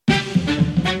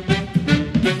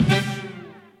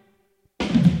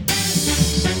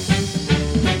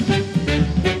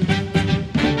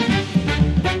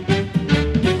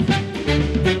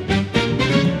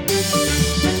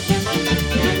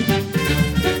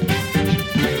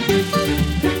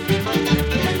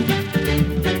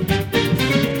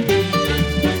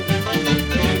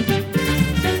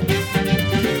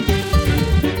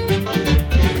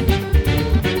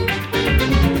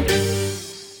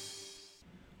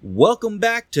Welcome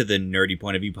back to the Nerdy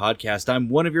Point of View podcast. I'm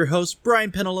one of your hosts,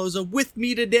 Brian Penaloza. With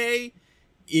me today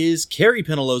is Carrie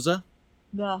Penaloza.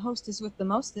 The hostess with the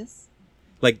mostest.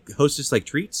 Like, hostess like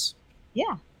treats?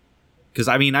 Yeah. Because,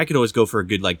 I mean, I could always go for a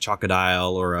good, like,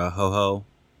 Chocodile or a Ho-Ho.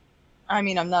 I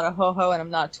mean, I'm not a ho-ho and I'm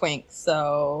not a twink,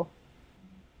 so...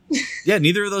 Yeah,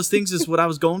 neither of those things is what I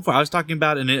was going for. I was talking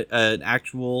about an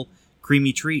actual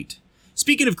creamy treat.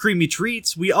 Speaking of creamy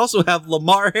treats, we also have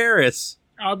Lamar Harris.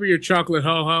 I'll be your chocolate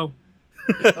ho-ho.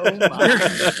 Oh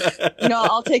my.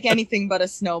 I'll take anything but a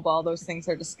snowball. Those things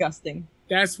are disgusting.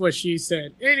 That's what she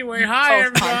said. Anyway, hi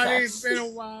everybody. Contacts. It's been a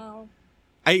while.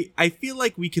 I feel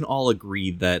like we can all agree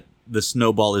that the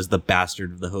snowball is the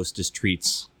bastard of the hostess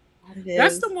treats.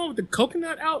 That's the one with the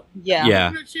coconut out? Yeah.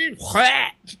 Coconut shit?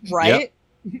 Right?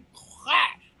 Yep.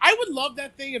 I would love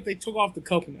that thing if they took off the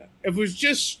coconut. If it was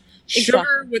just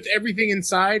sugar with everything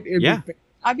inside, it'd be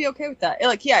I'd be okay with that.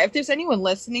 If there's anyone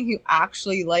listening who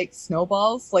actually likes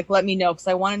snowballs, let me know, because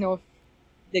I want to know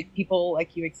if people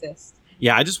like you exist.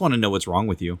 Yeah, I just want to know what's wrong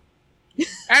with you.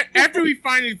 After we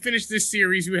finally finish this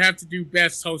series, we have to do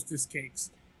best hostess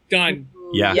cakes. Done.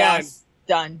 Yeah. Yes.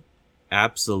 Done.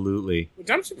 Absolutely.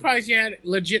 Which I'm surprised you had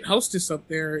legit hostess up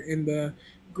there in the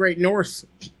Great North.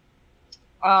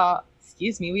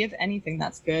 Excuse me, we have anything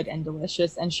that's good and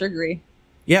delicious and sugary.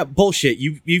 Yeah, bullshit.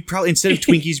 You probably, instead of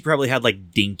Twinkies, you probably had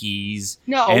like Dinkies.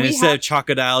 No, and instead of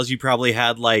Chocodiles, you probably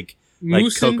had like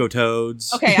Cocoa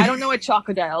Toads. Okay, I don't know what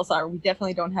Chocodiles are. We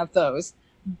definitely don't have those.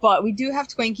 But we do have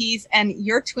Twinkies, and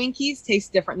your Twinkies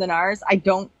taste different than ours. I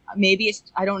don't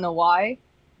know why,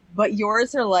 but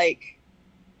yours are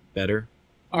better.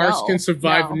 Ours can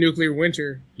survive a nuclear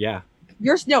winter. Yeah.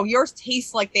 Yours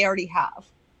taste like they already have.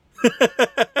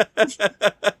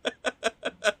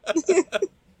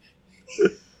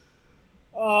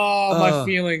 Oh, my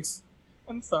feelings.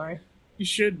 I'm sorry. You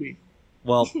should be.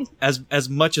 Well, as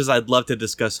much as I'd love to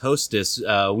discuss Hostess,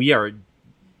 we are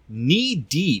knee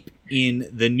deep in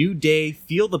the New Day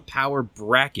Feel the Power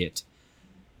bracket.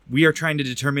 We are trying to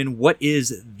determine what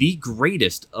is the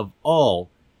greatest of all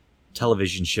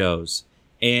television shows.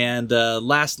 And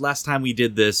last time we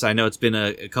did this, I know it's been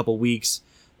a couple weeks.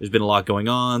 There's been a lot going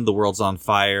on. The world's on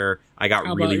fire. I got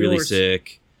really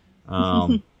sick.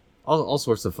 All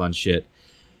sorts of fun shit.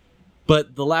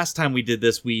 But the last time we did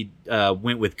this, we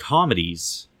went with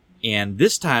comedies. And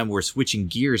this time we're switching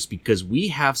gears because we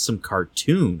have some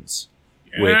cartoons.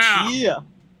 Which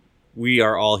we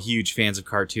are all huge fans of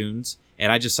cartoons. And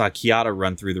I just saw Kiara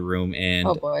run through the room. And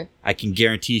oh boy. I can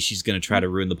guarantee she's going to try to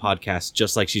ruin the podcast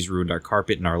just like she's ruined our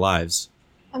carpet and our lives.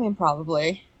 I mean,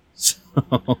 probably. So,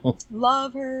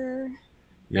 love her.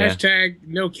 Yeah. Hashtag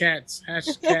no cats.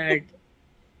 Hashtag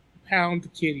pound the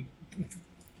kitty.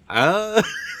 Hashtag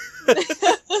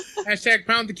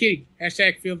pound the kitty.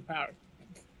 Hashtag feel the power.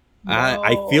 No.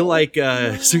 I feel like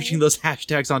searching those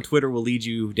hashtags on Twitter will lead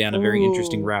you down a very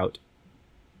interesting route.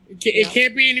 It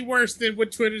can't be any worse than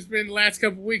what Twitter's been the last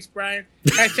couple of weeks, Brian.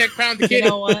 Hashtag pound the kitty. You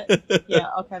know what? Yeah,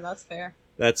 okay, that's fair.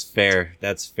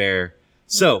 That's fair.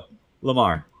 So,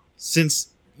 Lamar, since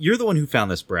you're the one who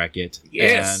found this bracket,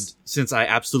 and since I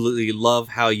absolutely love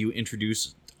how you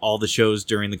introduce all the shows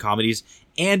during the comedies,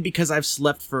 and because I've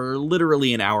slept for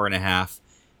literally an hour and a half,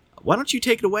 why don't you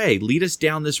take it away? Lead us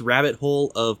down this rabbit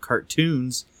hole of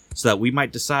cartoons so that we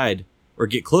might decide, or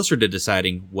get closer to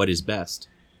deciding, what is best.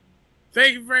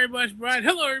 Thank you very much, Brian.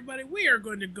 Hello, everybody. We are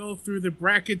going to go through the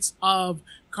brackets of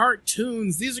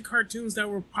cartoons. These are cartoons that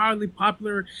were probably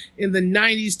popular in the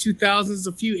 90s, 2000s,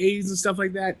 a few 80s and stuff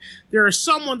like that. There are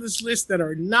some on this list that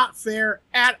are not fair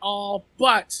at all,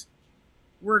 but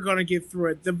we're going to get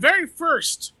through it. The very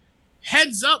first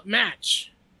heads-up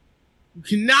match. You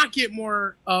cannot get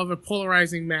more of a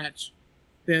polarizing match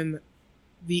than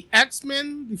the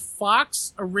X-Men, the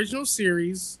Fox original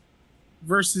series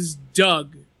versus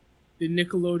Doug, the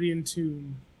Nickelodeon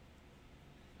tune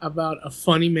about a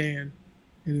funny man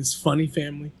and his funny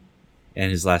family.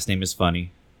 And his last name is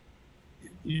Funny.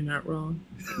 You're not wrong.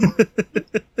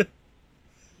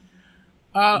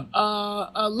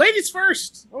 Ladies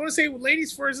first. I want to say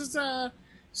ladies first. Let's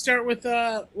start with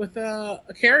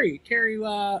Carrie. Carrie,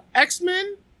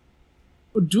 X-Men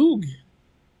or Doug?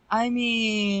 I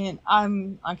mean,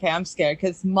 I'm scared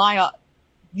because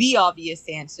the obvious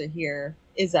answer here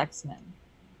is X-Men.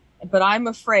 But I'm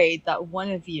afraid that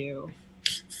one of you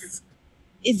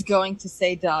is going to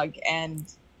say Doug, and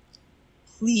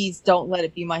please don't let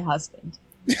it be my husband.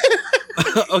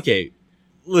 Okay,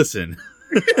 listen.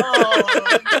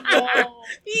 Oh, no.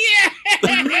 Yeah!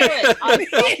 I knew it. I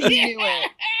fucking knew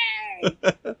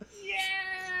it.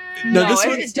 Yeah! No, No, this if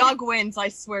one's- Doug wins, I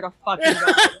swear to fucking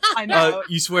God, I'm out.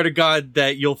 You swear to God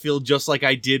that you'll feel just like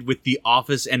I did with The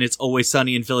Office and It's Always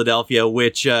Sunny in Philadelphia,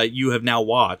 which you have now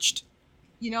watched.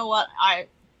 You know what?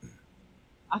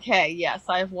 Okay, yes,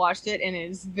 I have watched it, and it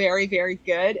is very, very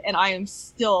good. And I am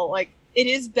still like, it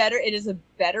is better. It is a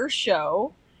better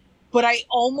show, but I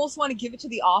almost want to give it to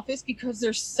The Office because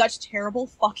they're such terrible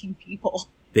fucking people.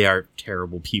 They are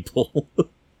terrible people.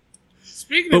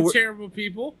 Speaking But of we're- terrible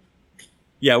people,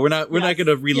 Yeah, we're not Yes. going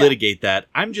to relitigate that.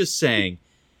 I'm just saying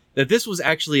that this was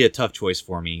actually a tough choice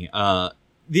for me.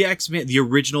 The X-Men, the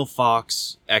original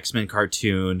Fox X-Men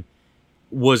cartoon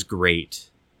was great.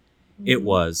 It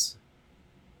was.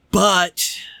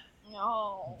 But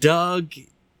No. Doug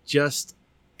just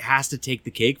has to take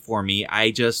the cake for me.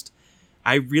 I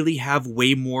really have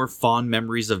way more fond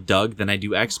memories of Doug than I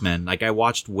do X-Men. Like, I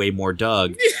watched way more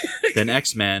Doug than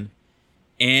X-Men.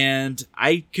 And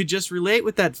I could just relate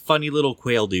with that funny little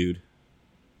quail dude.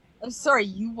 I'm sorry,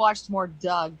 you watched more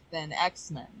Doug than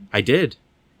X-Men. I did.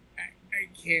 I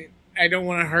can't. I don't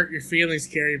want to hurt your feelings,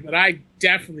 Carrie, but I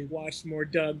definitely watched more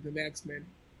Doug than X-Men.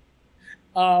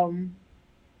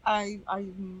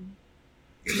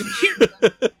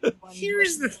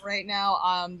 Here's the right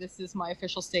now. This is my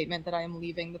official statement that I am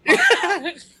leaving the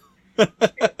podcast.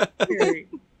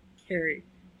 Carrie,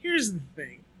 here's the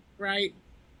thing, right?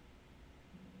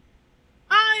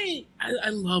 I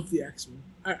love the X-Men.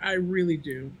 I really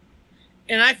do.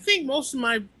 And I think most of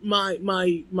my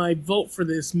vote for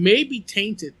this may be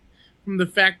tainted from the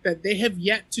fact that they have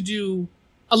yet to do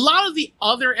a lot of the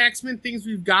other X-Men things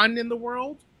we've gotten in the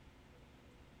world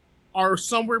are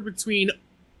somewhere between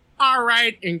all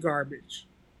right and garbage.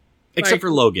 Except Like-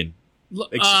 for Logan.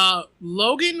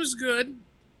 Logan was good.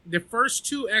 The first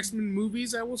two X-Men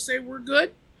movies, I will say, were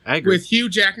good. I agree. With Hugh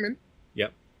Jackman.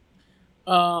 Yep.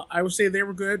 I would say they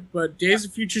were good, but Days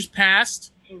of Futures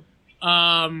Past, the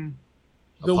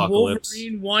Apocalypse.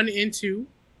 Wolverine 1 and 2,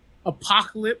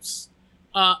 Apocalypse,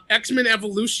 X-Men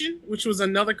Evolution, which was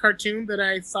another cartoon that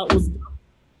I thought was dope.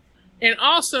 And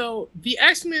also, the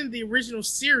X-Men, the original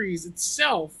series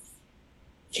itself,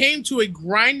 came to a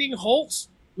grinding halt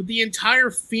with the entire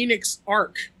Phoenix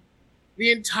arc.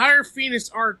 The entire Phoenix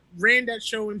arc ran that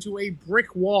show into a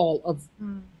brick wall of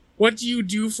what do you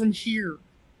do from here?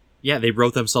 Yeah, they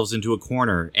wrote themselves into a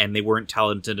corner, and they weren't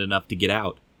talented enough to get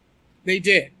out. They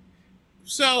did.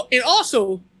 So, and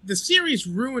also, the series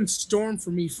ruined Storm for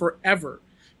me forever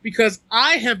because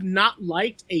I have not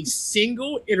liked a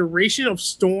single iteration of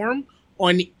Storm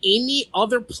on any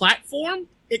other platform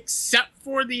except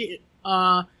for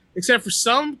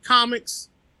some comics,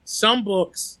 some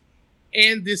books,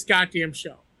 and this goddamn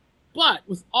show. But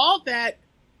with all that,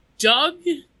 Doug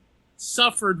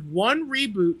suffered one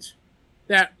reboot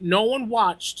that no one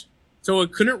watched, so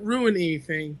it couldn't ruin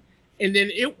anything. And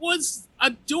then it was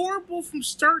adorable from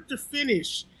start to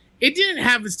finish. It didn't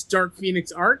have its Dark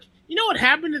Phoenix arc. You know what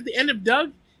happened at the end of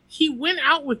Doug? He went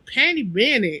out with Patty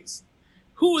Mayonnaise,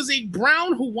 who was a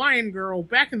brown Hawaiian girl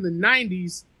back in the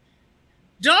 90s.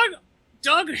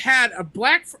 Doug had a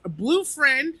blue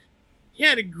friend. He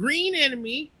had a green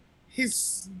enemy.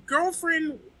 His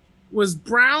girlfriend was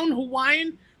brown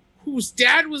Hawaiian, whose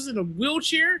dad was in a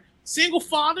wheelchair, single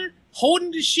father,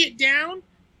 holding the shit down.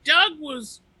 Doug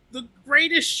was the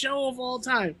greatest show of all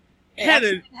time.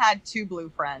 X-Men had two blue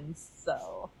friends,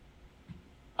 so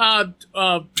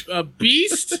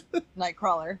Beast,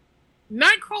 Nightcrawler.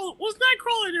 Nightcrawler. Was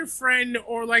Nightcrawler their friend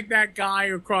or like that guy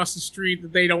across the street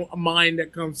that they don't mind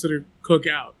that comes to the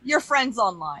cookout? Your friends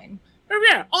online. Oh,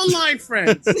 yeah, online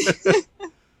friends.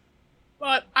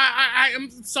 But I am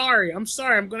sorry. I'm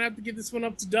sorry. I'm gonna have to give this one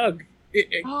up to Doug.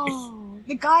 Oh,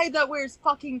 the guy that wears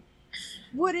fucking,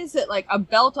 what is it, like a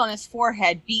belt on his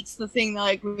forehead beats the thing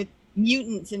like with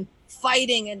mutants and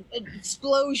fighting and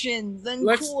explosions and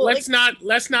let's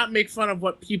not make fun of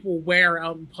what people wear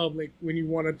out in public when you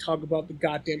want to talk about the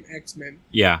goddamn X-Men.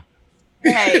 Yeah.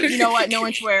 Hey, you know what? No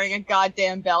one's wearing a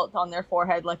goddamn belt on their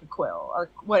forehead like a quill or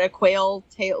what a quail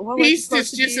tail. What was it Beast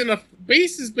supposed is to just be?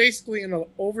 Beast is basically in an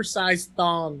oversized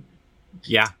thong.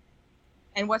 Yeah.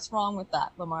 And what's wrong with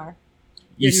that, Lamar?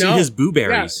 You You see know? his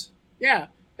booberries. Yeah,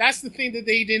 that's the thing that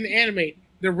they didn't animate.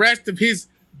 The rest of his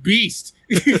beast.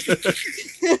 Dr.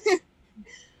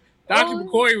 Oh.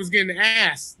 McCoy was getting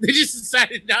ass. They just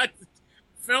decided not to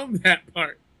film that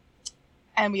part.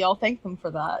 And we all thank them for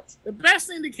that. The best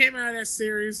thing that came out of that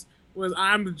series was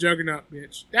I'm the Juggernaut,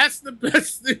 bitch. That's the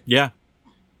best thing Yeah.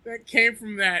 that came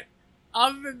from that.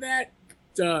 Other than that,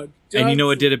 Doug. And you know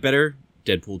what did it better?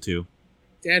 Deadpool 2.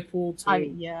 Deadpool 2. I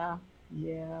mean, yeah.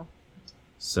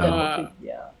 So, Uh,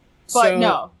 Yeah. But So-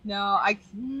 no,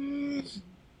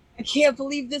 I can't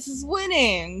believe this is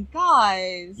winning,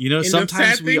 guys. You know, And the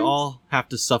sometimes sad we thing- all have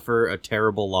to suffer a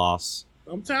terrible loss.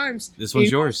 Sometimes This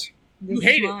one's You- yours. This is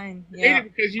hate it. mine. I Yeah. hate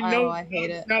it because you know I hate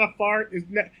it's it. not a fart. It's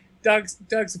not,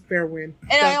 Doug's a fair win.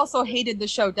 And I Doug- also hated the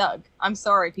show Doug. I'm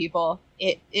sorry, people.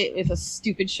 It is a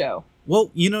stupid show. Well,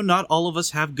 you know, not all of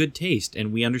us have good taste,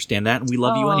 and we understand that, and we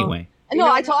love you Oh. anyway. And You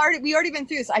no, know- we already been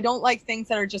through this. I don't like things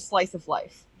that are just slice of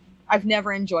life. I've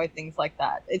never enjoyed things like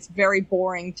that. It's very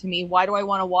boring to me. Why do I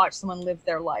want to watch someone live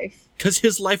their life? Because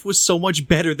his life was so much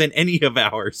better than any of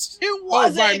ours. It Oh,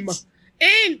 by wasn't. mu-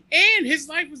 and his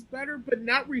life was better, but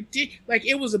not ridiculous. Like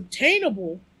it was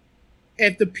obtainable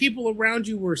if the people around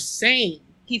you were sane.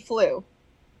 He flew.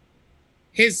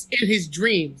 In his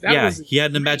dreams. That Yeah, was he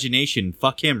had an imagination.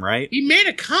 Fuck him, right? He made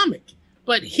a comic,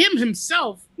 but him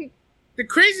himself. The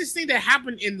craziest thing that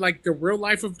happened in like the real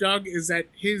life of Doug is that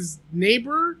his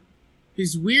neighbor,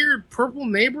 his weird purple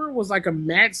neighbor, was like a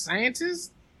mad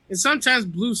scientist, and sometimes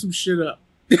blew some shit up.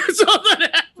 That's all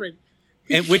that happened.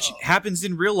 And which happens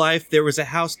in real life. There was a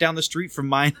house down the street from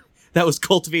mine that was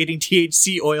cultivating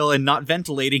THC oil and not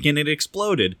ventilating, and it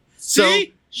exploded.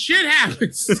 See, shit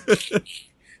happens.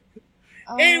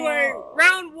 Anyway, Oh.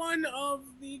 round one of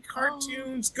the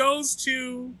cartoons goes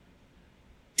to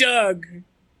Doug.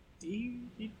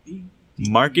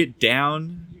 Mark it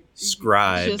down,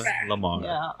 scribe Just- Lamar,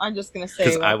 Yeah, I'm just gonna say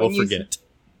because I will when you- forget.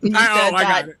 When you said I that,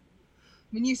 got it.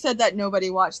 when you said that nobody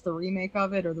watched the remake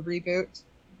of it or the reboot.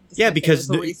 just Yeah, gonna say because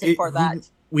there's a reason it- for that.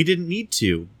 We didn't need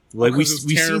to. Like we Because it was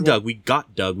seen terrible. Doug, we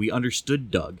got Doug, we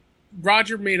understood Doug.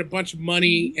 Roger made a bunch of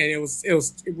money, and it was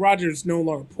Roger's no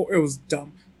longer poor. It was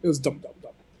dumb. It was dumb.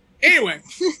 Anyway,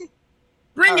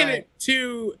 bringing All right. it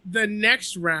to the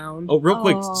next round. Oh, real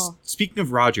quick. Oh. Speaking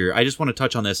of Roger, I just want to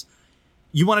touch on this.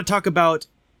 You want to talk about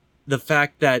the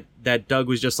fact that Doug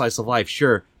was just slice of life,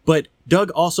 sure, but Doug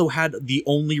also had the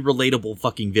only relatable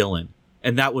fucking villain,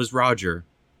 and that was Roger,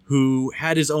 who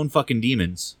had his own fucking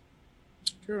demons,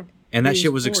 True. and that He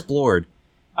shit was was poor. explored.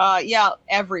 Yeah,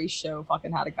 every show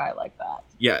fucking had a guy like that.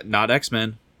 Yeah, not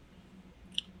X-Men.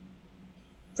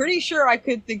 Pretty sure I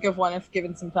could think of one if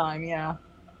given some time. Yeah.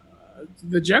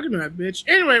 The Juggernaut, bitch.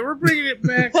 Anyway, we're bringing it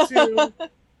back to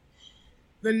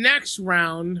the next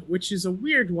round, which is a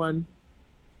weird one.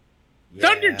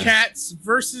 Thundercats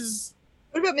versus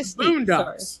What about Mystique? Sorry.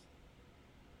 Boondocks.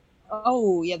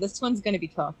 Oh yeah, this one's gonna be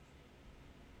tough.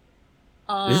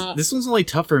 This one's only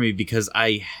tough for me because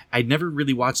I never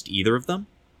really watched either of them.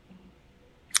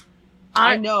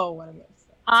 I know what I'm gonna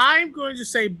say. I'm going to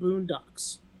say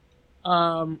Boondocks.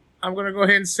 I'm going to go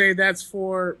ahead and say that's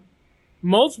for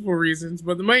multiple reasons,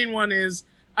 but the main one is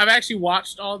I've actually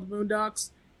watched all the Boondocks.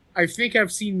 I think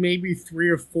I've seen maybe 3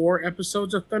 or 4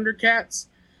 episodes of Thundercats,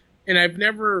 and I've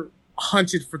never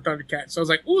hunted for Thundercats. So I was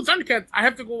like, ooh, Thundercats, I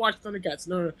have to go watch Thundercats.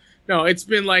 No, it's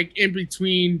been like in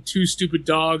between 2 stupid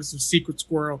dogs of Secret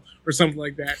Squirrel or something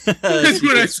like that. That's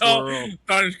when I saw Squirrel.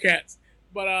 Thundercats.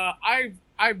 But I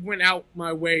went out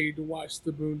my way to watch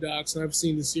the Boondocks, and I've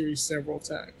seen the series several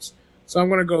times. So I'm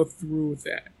going to go through with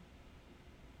that.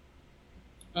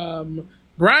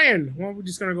 Brian, why don't we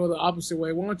just going to go the opposite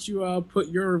way? Why don't you put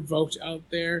your vote out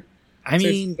there? I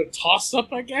mean, the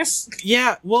toss-up, I guess?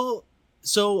 yeah, well,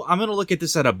 so I'm going to look at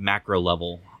this at a macro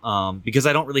level because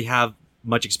I don't really have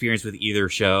much experience with either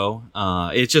show.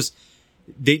 It's just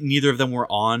neither of them were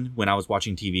on when I was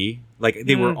watching TV. Like,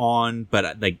 they were on,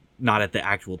 but like not at the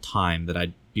actual time that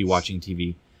I'd be watching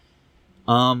TV.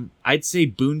 I'd say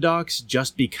Boondocks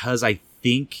just because I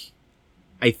think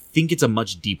it's a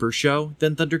much deeper show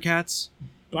than Thundercats.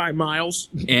 By miles.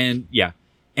 And yeah.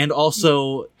 And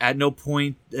also, at no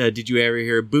point did you ever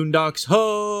hear Boondocks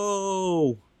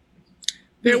Ho!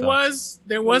 There So-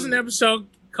 was an episode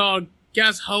called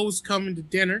Guess Ho's Coming to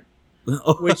Dinner,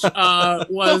 Oh, which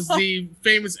was the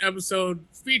famous episode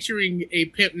featuring a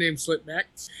pimp named Slipback.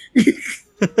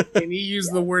 And he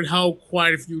used the word hoe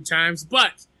quite a few times,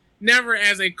 but never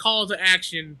as a call to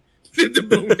action did the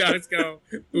Boondocks go,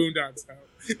 Boondocks hoe.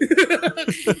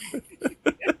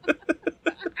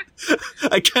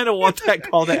 I kind of want that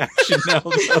call to action now.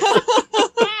 Though.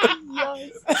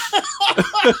 Yes.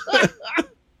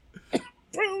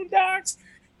 Boondocks.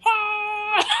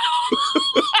 Ha!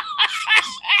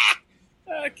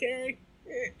 Okay.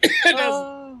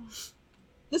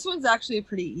 This one's actually a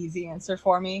pretty easy answer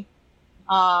for me.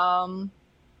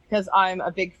 Because I'm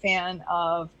a big fan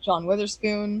of John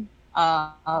Witherspoon.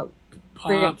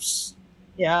 Pops.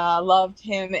 Yeah, I loved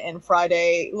him in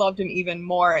Friday. Loved him even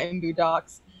more in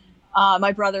Boondocks.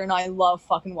 My brother and I love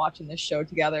fucking watching this show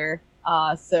together.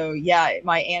 So yeah,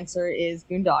 my answer is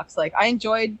Boondocks. Like, I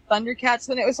enjoyed Thundercats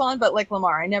when it was on, but like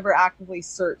Lamar, I never actively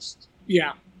searched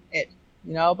Yeah. it.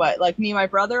 you know. But like me and my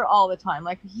brother, all the time.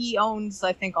 Like he owns,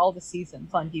 I think, all the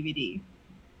seasons on DVD,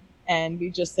 and we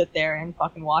just sit there and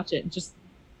fucking watch it. And just,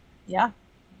 yeah.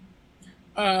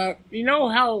 You know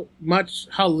how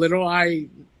little I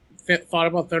thought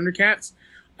about Thundercats?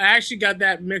 I actually got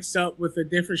that mixed up with a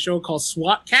different show called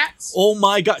SWAT Cats. Oh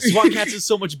my god, SWAT Cats is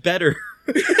so much better.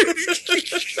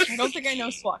 I don't think I know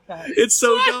SWAT Cats. It's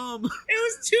so dumb.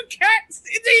 It was 2 cats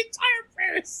in the entire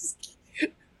premise.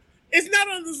 It's not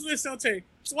on this list, I'll tell you.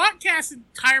 SWAT Cats'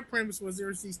 entire premise was there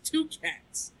was these 2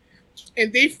 cats,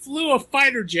 and they flew a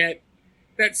fighter jet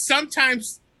that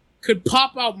sometimes could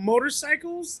pop out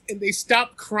motorcycles, and they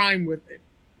stopped crime with it.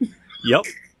 Yep.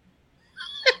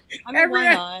 I mean,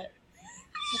 why not?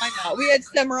 Why not? We had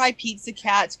Samurai Pizza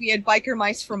Cats. We had Biker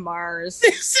Mice from Mars.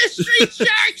 This is Street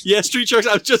Sharks! Yeah, Street Sharks.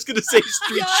 I was just gonna say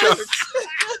Street Yes! Sharks.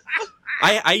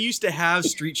 I used to have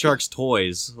Street Sharks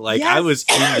toys. Like Yes! I was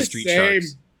into Street Same.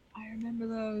 Sharks. I remember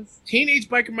those. Teenage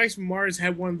Biker Mice from Mars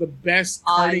had one of the best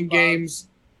I karting love- games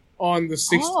on the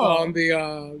Super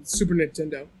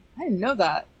Nintendo. I didn't know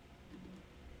that.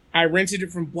 I rented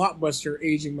it from Blockbuster,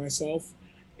 aging myself,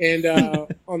 and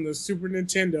on the Super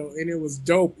Nintendo, and it was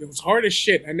dope. It was hard as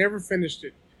shit. I never finished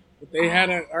it, but they had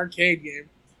an arcade game.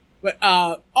 But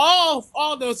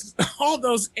all those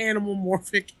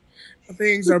animal-morphic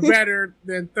things are better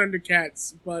than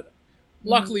Thundercats. But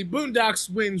luckily, Boondocks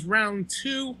wins round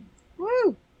 2.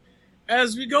 Woo!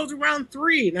 As we go to round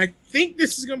 3, and I think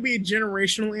this is going to be a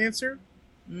generational answer.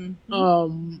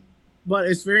 Mhm. But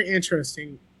it's very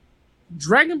interesting.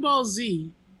 Dragon Ball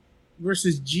Z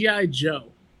versus G.I.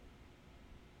 Joe.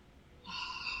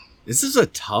 This is a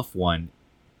tough one.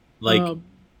 Like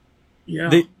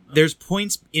yeah. there's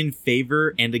points in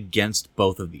favor and against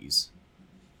both of these.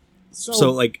 So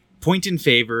So like point in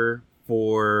favor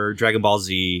for Dragon Ball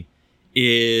Z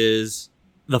is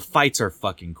the fights are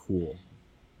fucking cool.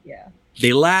 Yeah.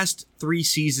 They last 3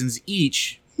 seasons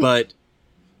each, but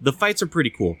the fights are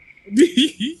pretty cool.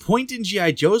 Point in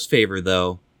G.I. Joe's favor,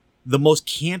 though, the most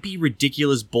campy,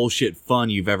 ridiculous bullshit fun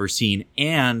you've ever seen,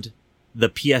 and the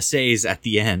PSAs at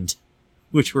the end,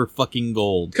 which were fucking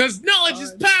gold. because knowledge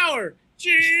is power.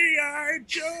 G.I.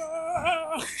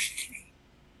 Joe.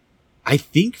 I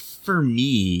think for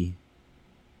me,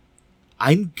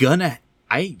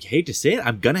 I hate to say it,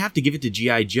 I'm gonna have to give it to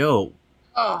G.I. Joe.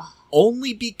 Ugh.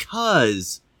 Only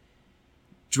because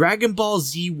Dragon Ball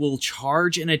Z will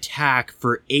charge an attack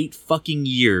for 8 fucking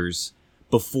years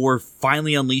before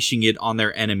finally unleashing it on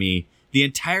their enemy. The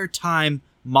entire time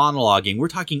monologuing. We're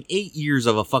talking 8 years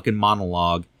of a fucking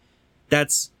monologue.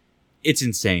 It's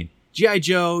insane. G.I.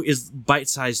 Joe is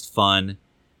bite-sized fun,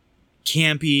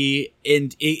 campy,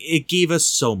 and it gave us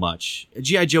so much.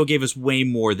 G.I. Joe gave us way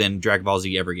more than Dragon Ball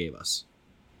Z ever gave us.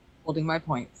 Holding my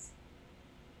points.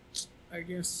 I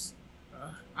guess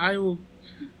I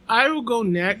will go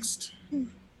next,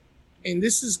 and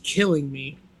this is killing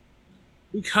me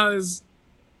because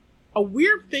a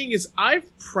weird thing is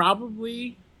I've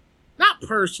probably, not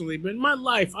personally, but in my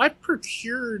life, I've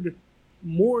procured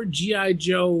more G.I.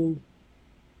 Joe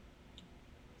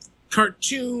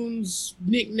cartoons,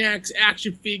 knickknacks,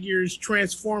 action figures,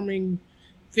 transforming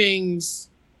things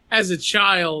as a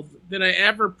child than I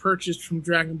ever purchased from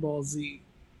Dragon Ball Z.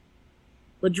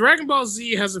 But Dragon Ball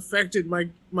Z has affected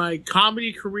my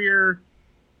comedy career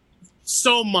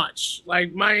so much.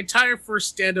 Like, my entire first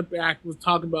stand-up act was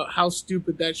talking about how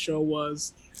stupid that show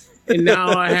was. And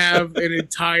now I have an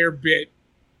entire bit.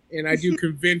 And I do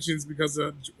conventions because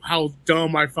of how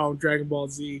dumb I found Dragon Ball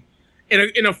Z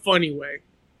in a funny way.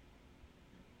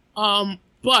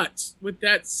 But with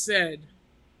that said,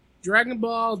 Dragon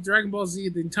Ball Z,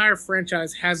 the entire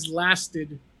franchise has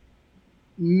lasted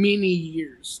many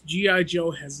years. G.I.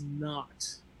 Joe has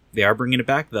not. They are bringing it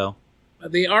back, though.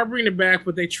 They are bringing it back,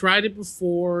 but they tried it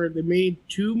before. They made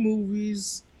 2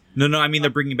 movies. No, I mean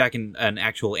they're bringing back an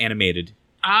actual animated.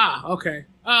 Okay.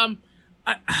 I'm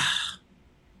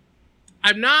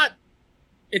not.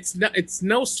 It's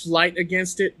no slight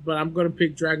against it, but I'm going to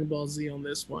pick Dragon Ball Z on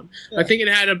this one. Yeah. I think it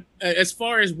had as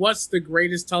far as what's the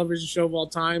greatest television show of all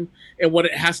time and what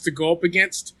it has to go up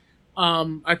against.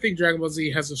 I think Dragon Ball Z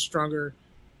has a stronger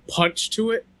punch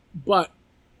to it, but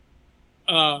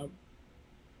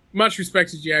much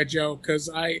respect to G.I. Joe because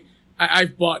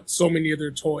I've bought so many of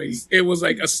their toys. It was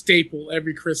like a staple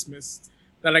every Christmas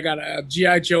that I got a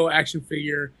G.I. Joe action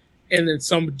figure and then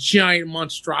some giant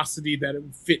monstrosity that it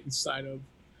would fit inside of,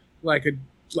 if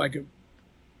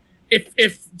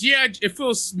it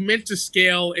was meant to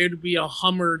scale, it would be a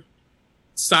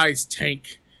Hummer-sized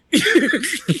tank.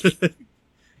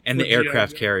 And the For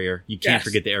aircraft G.I. Joe. carrier. You can't Yes.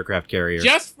 forget the aircraft carrier.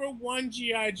 Just for one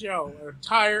G.I. Joe, an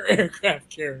entire aircraft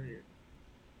carrier.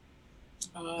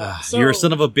 You're a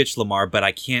son of a bitch, Lamar, but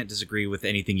I can't disagree with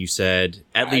anything you said.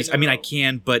 At least, I mean, I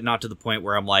can, but not to the point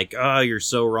where I'm like, oh, you're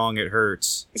so wrong, it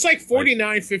hurts. It's like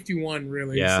 49-51,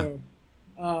 really. Yeah.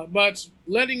 So, but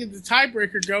letting the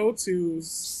tiebreaker go to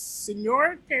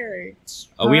Senor Perry.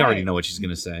 Oh, we already know what she's going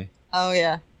to say. Oh,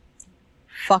 yeah.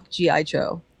 Fuck G.I.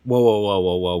 Joe.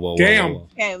 Whoa. Damn. Whoa.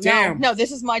 Okay, Damn. no,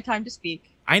 this is my time to speak.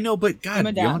 I know, but God,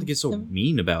 you don't have to get so Madame.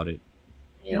 mean about it.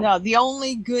 No, the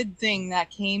only good thing that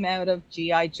came out of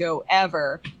G.I. Joe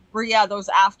ever were, those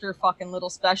after fucking little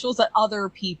specials that other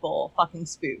people fucking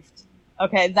spoofed.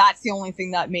 Okay, that's the only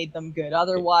thing that made them good.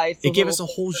 Otherwise, It gave us a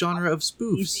whole genre of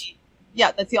spoofs.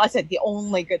 Yeah, I said the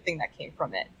only good thing that came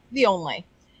from it. The only.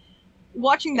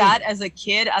 Watching that as a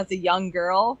kid, as a young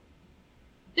girl,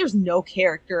 there's no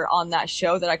character on that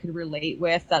show that I could relate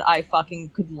with that I fucking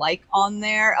could like on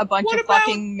there. A bunch of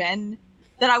fucking men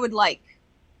that I would like.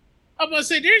 I'm gonna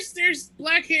say there's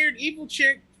black-haired evil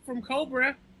chick from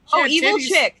Cobra. Oh, evil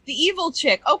chick, the evil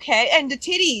chick. Okay, and the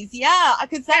titties, yeah,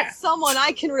 because that's someone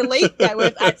I can relate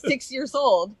with at 6 years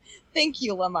old. Thank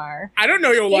you, Lamar. I don't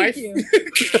know your life. You.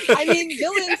 I mean,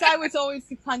 villains. I was always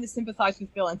kind of sympathize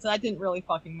with villains, so that didn't really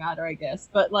fucking matter, I guess.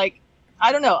 But like,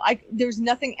 I don't know. There's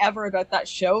nothing ever about that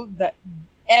show that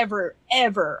ever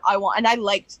I want. And I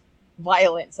liked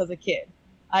violence as a kid.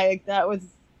 But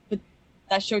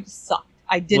that show just sucked.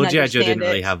 I didn't understand G.I. Joe didn't it.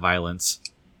 really have violence.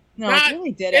 No, it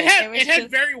really didn't. It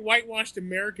had very whitewashed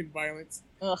American violence.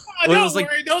 Ugh. Oh, Well, it don't was like-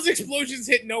 worry, those explosions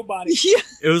hit nobody. Yeah.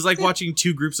 It was like watching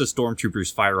two groups of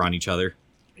stormtroopers fire on each other.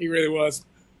 He really was.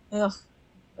 Ugh.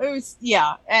 It was,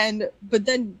 but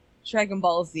then Dragon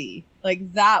Ball Z,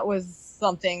 like that was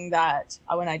something that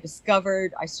when I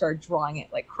discovered, I started drawing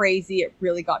it like crazy. It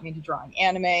really got me into drawing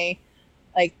anime.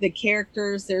 Like the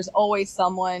characters, there's always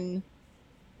someone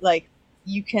like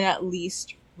you can at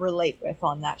least relate with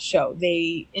on that show.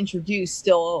 They introduce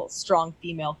still strong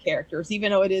female characters,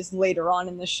 even though it is later on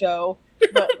in the show.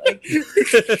 But like,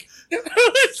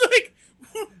 It's like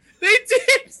they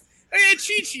did. I had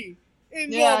Chi-Chi.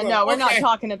 And Bulma. no, we're not Okay.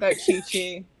 talking about Chi-Chi.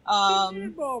 Chi-Chi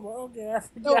and Bulma. Okay, I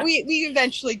forgot. No, we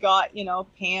eventually got,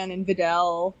 Pan and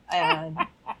Videl and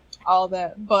all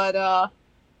that. But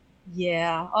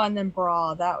and then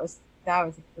Bra, that was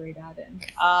a great add-in.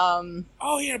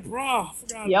 Oh yeah, bra. I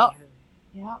forgot Yep. about her.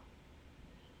 Yeah.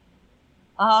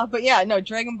 But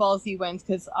Dragon Ball Z wins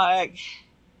because I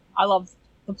love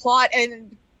the plot.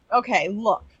 And okay,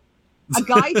 look, a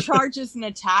guy charges an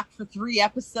attack for 3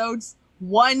 episodes,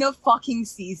 1 fucking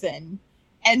season,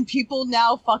 and people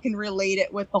now fucking relate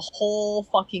it with the whole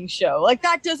fucking show. Like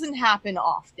that doesn't happen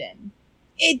often.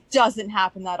 It doesn't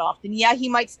happen that often. Yeah, he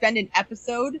might spend an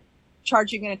episode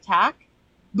charging an attack,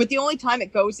 but the only time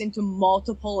it goes into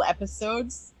multiple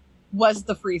episodes was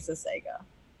the Frieza Saga.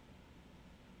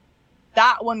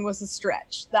 That one was a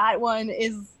stretch. That one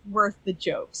is worth the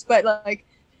jokes. But like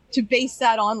to base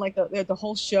that on like the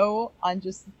whole show on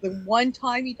just the one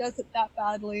time he does it that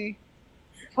badly,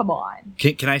 come on.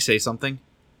 Can I say something?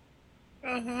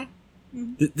 Uh-huh.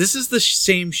 This is the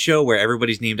same show where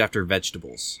everybody's named after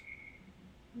vegetables.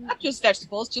 Not just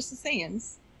vegetables, just the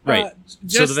Saiyans. Right. So the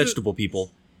just vegetable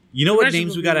people. You know the what vegetable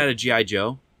names we got people. out of G.I.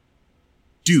 Joe?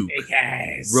 Duke, Snake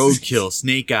Eyes. Roadkill,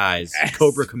 Snake Eyes, Yes.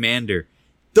 Cobra Commander.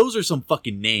 Those are some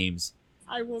fucking names.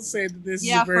 I will say that this is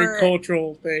Yeah, a very for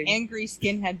cultural thing. Angry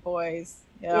skinhead boys.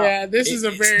 Yeah, this is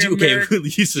a very Okay, American.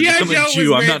 you said G.I. I'm a Joe was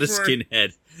Jew. I'm made not a for-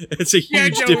 skinhead. It's a Yeah,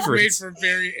 huge Joe difference. was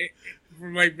made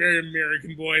for very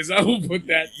American boys. I will put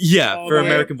that. Yeah, all for the way.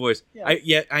 American boys.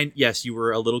 Yeah. Yes, you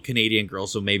were a little Canadian girl,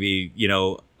 so maybe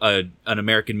an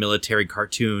American military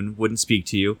cartoon wouldn't speak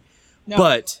to you. No.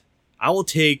 But I will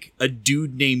take a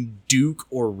dude named Duke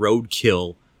or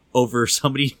Roadkill over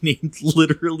somebody named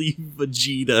literally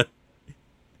Vegeta.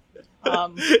 Any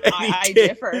I day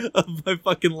differ. of my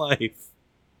fucking life.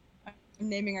 I'm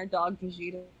naming our dog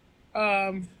Vegeta.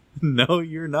 No,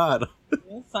 you're not.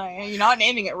 Yes, I am. You're not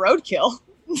naming it Roadkill.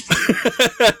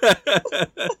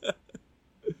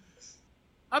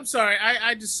 I'm sorry.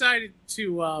 I decided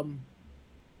to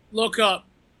look up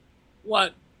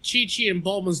what Chi-Chi and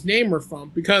Bulma's name are from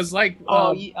because, like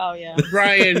yeah.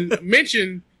 Brian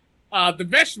mentioned, the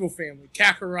vegetable family: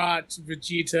 Kakarot,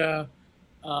 Vegeta,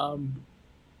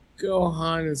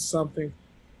 Gohan, and something.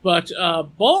 But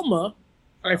Bulma,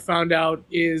 I found out,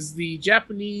 is the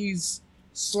Japanese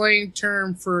slang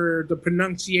term for the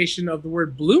pronunciation of the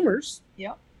word bloomers.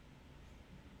 Yep.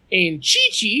 And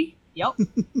Chi-Chi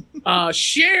Yep.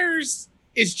 shares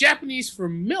is Japanese for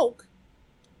milk,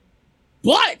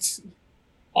 but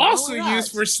also Not only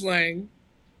used that. for slang,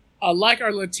 like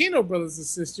our Latino brothers and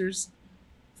sisters,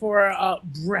 for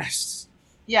breasts.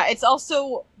 Yeah, it's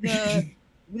also the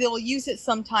they'll use it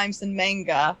sometimes in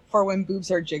manga for when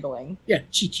boobs are jiggling. Yeah,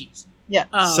 chi-chis. Yeah.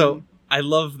 So I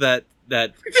love that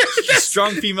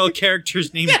strong female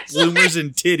characters named Bloomers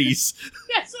and Titties.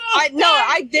 Yes,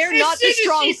 they're not the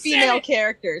strong female it.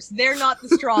 characters. They're not the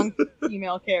strong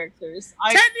female characters.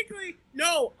 Technically,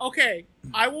 no. Okay,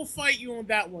 I will fight you on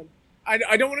that one.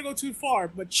 I don't want to go too far,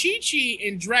 but Chi-Chi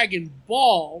in Dragon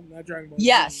Ball, not Dragon Ball,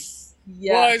 yes,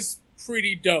 was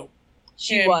pretty dope.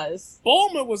 She was.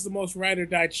 Bulma was the most ride or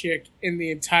die chick in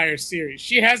the entire series.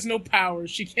 She has no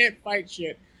powers. She can't fight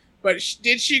shit. But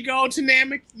did she go to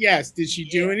Namek? Yes. Did she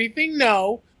do anything?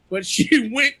 No. But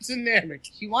she went to Namek.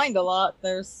 She whined a lot.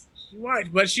 She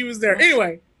whined, but she was there.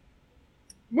 Anyway,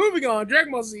 moving on.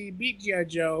 Dragon Ball Z beat G.I.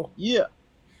 Joe. Yeah.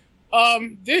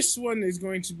 This one is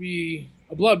going to be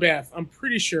a bloodbath. I'm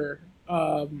pretty sure.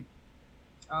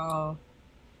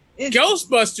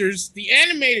 Ghostbusters, the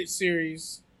animated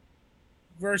series,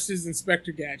 versus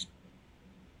Inspector Gadget.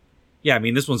 Yeah, I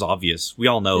mean, this one's obvious. We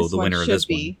all know the winner of this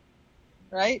one.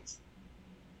 Right?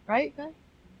 Right, guys?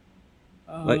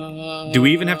 Do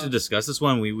we even have to discuss this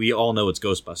one? We all know it's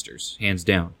Ghostbusters, hands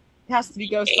down. It has to be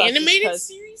Ghostbusters. Animated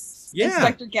series? Yeah.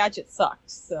 Inspector Gadget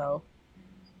sucks, so.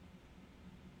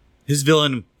 His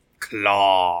villain,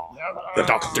 Claw. The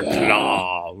Dr.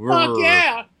 Claw. Fuck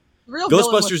yeah! Real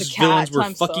Ghostbusters villains were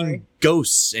fucking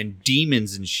ghosts and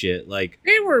demons and shit. Like,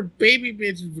 they were baby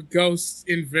bitch ghosts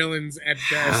and villains at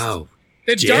best. How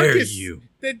the dare darkest, you?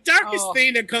 The darkest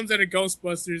thing that comes out of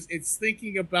Ghostbusters is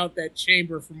thinking about that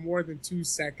chamber for more than 2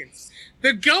 seconds.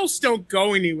 The ghosts don't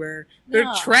go anywhere.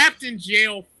 They're trapped in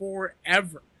jail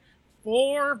forever.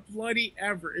 For bloody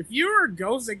ever. If you're a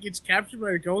ghost that gets captured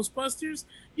by the Ghostbusters,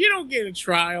 you don't get a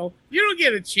trial. You don't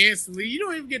get a chance to leave. You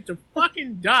don't even get to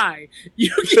fucking die.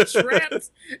 You get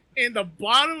trapped in the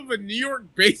bottom of a New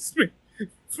York basement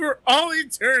for all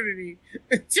eternity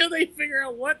until they figure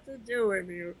out what to do with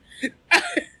you.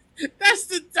 That's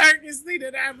the darkest thing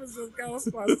that happens with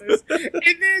Ghostbusters.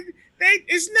 And then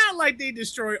it's not like they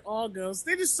destroy all ghosts.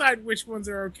 They decide which ones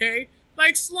are okay.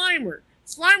 Like Slimer.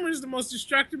 Slimer is the most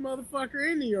destructive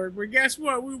motherfucker in New York. But guess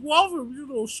what? We love him, you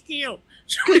little scamp.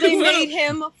 They made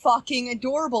him fucking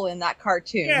adorable in that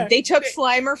cartoon. Yeah, they took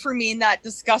Slimer from being that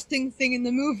disgusting thing in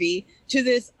the movie to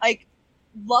this, like,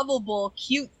 lovable,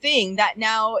 cute thing that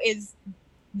now is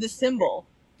the symbol.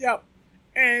 Yep.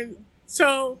 And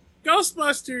so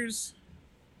Ghostbusters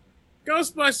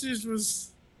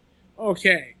was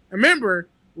okay. Remember,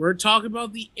 we're talking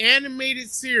about the animated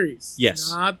series,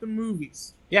 yes, not the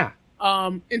movies. Yeah.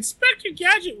 Inspector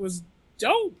Gadget was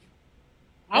dope.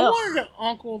 I wanted an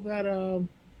uncle that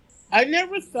I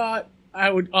never thought I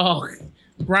would. Oh,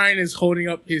 Brian is holding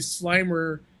up his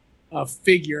Slimer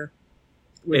figure.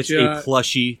 Which, it's a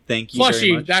plushie. Thank you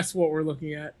very much. That's what we're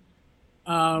looking at.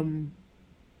 But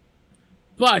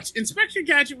Inspector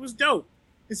Gadget was dope.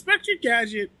 Inspector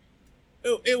Gadget,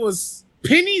 it was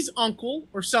Penny's uncle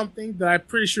or something that I'm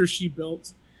pretty sure she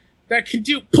built that can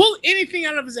pull anything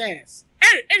out of his ass.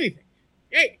 Anything.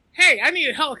 Hey, I need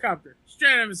a helicopter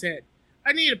straight out of his head.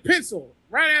 I need a pencil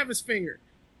right out of his finger.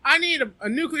 I need a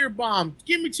nuclear bomb.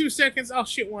 Give me 2 seconds, I'll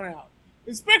shit one out.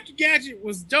 Inspector Gadget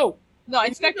was dope. No,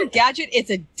 Inspector Gadget is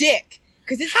a dick.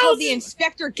 Because it's called the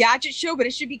Inspector Gadget Show, but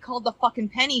it should be called the fucking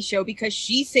Penny Show because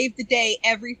she saved the day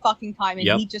every fucking time and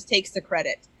he just takes the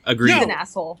credit. Agreed. He's an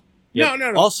asshole. Yep.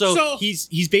 No. Also,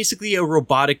 he's basically a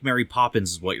robotic Mary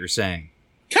Poppins is what you're saying.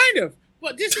 Kind of.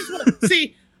 But this is what...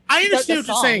 See... I understand what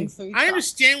you're saying. So I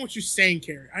understand what you're saying,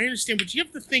 Carrie. I understand, but you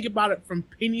have to think about it from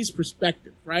Penny's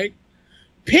perspective, right?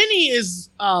 Penny is,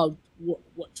 12,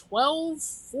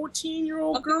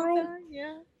 14-year-old girl?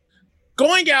 Yeah.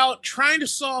 Going out, trying to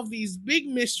solve these big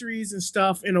mysteries and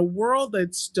stuff in a world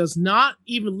that does not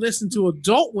even listen to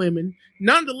adult women,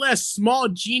 nonetheless, small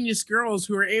genius girls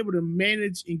who are able to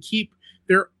manage and keep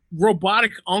their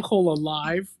robotic uncle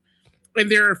alive. And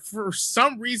they're, for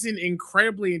some reason,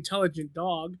 incredibly intelligent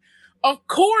dog. Of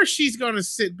course she's going to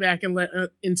sit back and let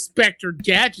Inspector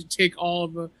Gadget take all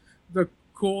of the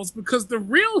calls because the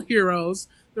real heroes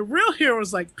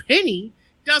like Penny,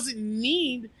 doesn't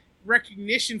need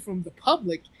recognition from the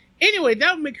public. Anyway,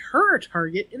 that would make her a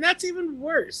target, and that's even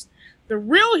worse. The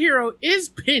real hero is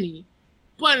Penny,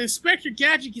 but Inspector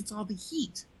Gadget gets all the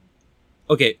heat.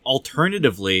 Okay,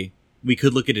 alternatively, we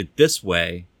could look at it this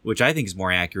way, which I think is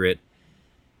more accurate.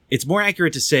 It's more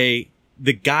accurate to say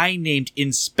the guy named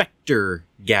Inspector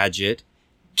Gadget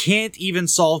can't even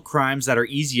solve crimes that are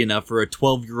easy enough for a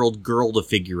 12-year-old girl to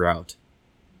figure out.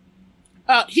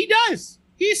 He does.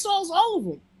 He solves all of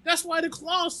them. That's why the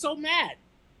Claw is so mad.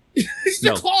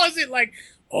 Claw isn't like,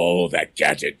 oh, that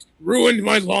Gadget ruined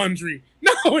my laundry.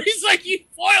 No, he's like, you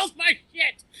spoiled my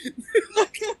shit.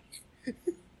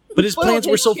 But his spoiled plans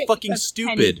were his so shit fucking because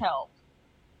stupid. Penny's help.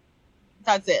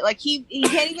 That's it. Like he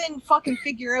can't even fucking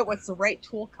figure out what's the right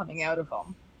tool coming out of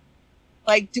him.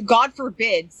 Like, God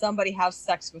forbid somebody have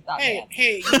sex with that man.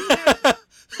 Hey,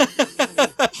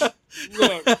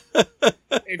 look.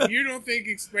 If you don't think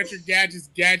Inspector Gadget's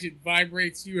gadget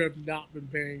vibrates, you have not been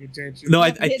paying attention. No, I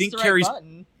Hits think the right Carrie's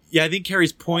button. I think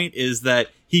Carrie's point is that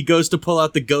he goes to pull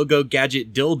out the Go-Go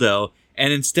Gadget dildo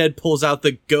and instead pulls out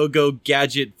the Go-Go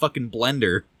Gadget fucking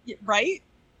blender. Yeah, right?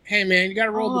 Hey, man, you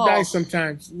gotta roll the Oh. dice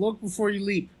sometimes. Look before you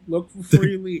leap. Look before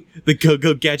you leap. The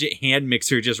Go-Go Gadget hand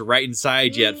mixer just right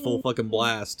inside you at full fucking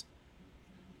blast.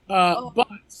 But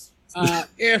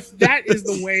if that is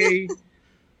the way,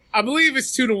 I believe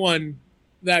it's 2-1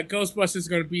 that Ghostbusters is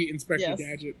going to beat Inspector Yes.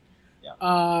 Gadget.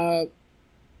 Yeah.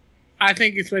 I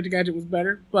think Inspector Gadget was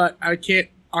better, but I can't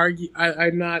argue.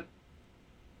 I'm not.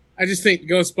 I just think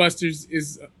Ghostbusters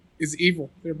is evil.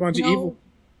 They're a bunch of evil.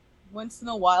 Once in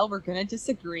a while, we're gonna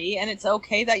disagree, and it's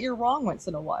okay that you're wrong once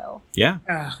in a while. Yeah.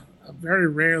 Very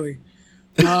rarely.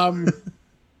 Now,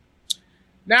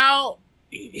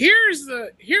 here's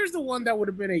the one that would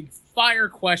have been a fire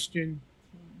question,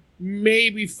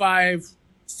 maybe 5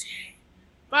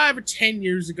 or 10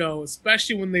 years ago,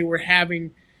 especially when they were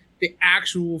having the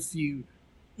actual feud.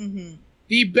 Mm-hmm.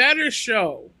 The better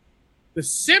show, The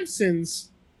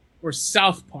Simpsons or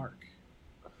South Park?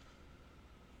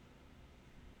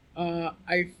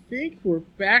 I think we're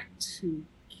back to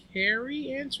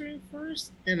Carrie answering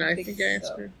first, and I think I so.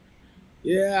 answered.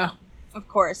 Yeah. Of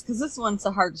course, because this one's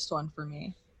the hardest one for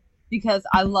me, because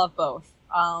I love both.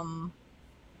 I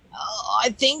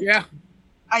think. Yeah.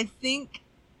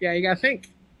 Yeah, you gotta think.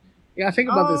 You gotta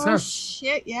think about this, huh?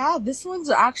 Shit, yeah, this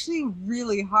one's actually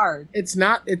really hard. It's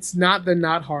not the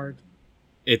not hard.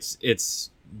 It's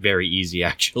very easy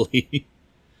actually.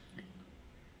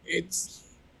 It's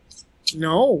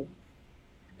no.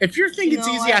 If you're thinking it's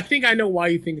easy, I think I know why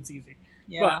you think it's easy.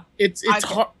 Yeah. But it's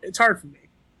hard for me.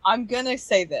 I'm gonna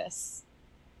say this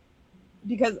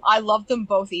because I love them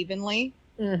both evenly.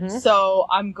 Mm-hmm. So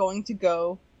I'm going to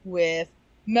go with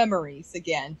Memories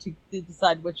again to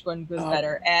decide which one was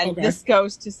better. And this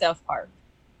goes to South Park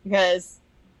because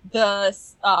the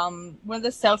one of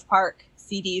the South Park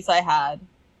CDs I had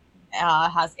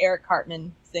has Eric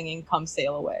Cartman singing "Come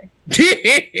Sail Away," and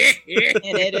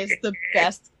it is the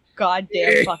best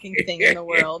goddamn fucking thing in the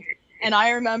world. And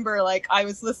I remember, like, I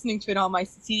was listening to it on my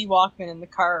CD Walkman in the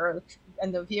car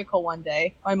in the vehicle one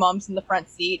day. My mom's in the front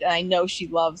seat, and I know she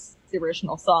loves the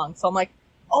original song. So I'm like,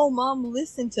 "Oh, Mom,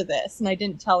 listen to this." And I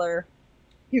didn't tell her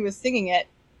who was singing it.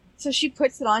 So she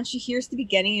puts it on. She hears the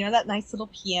beginning, you know, that nice little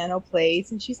piano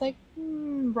plays. And she's like,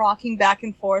 rocking back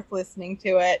and forth, listening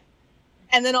to it.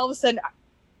 And then all of a sudden,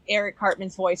 Eric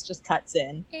Cartman's voice just cuts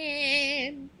in.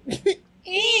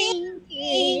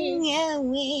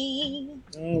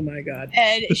 Oh my god.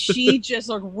 And she just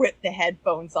like ripped the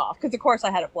headphones off because of course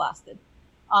I had it blasted,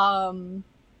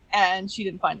 and she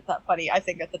didn't find it that funny, I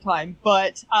think, at the time.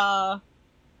 But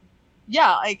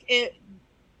yeah, like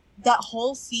that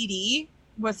whole CD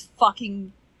was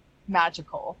fucking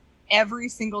magical. Every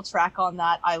single track on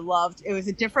that I loved. It was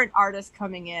a different artist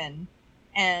coming in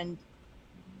and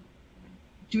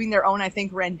doing their own, I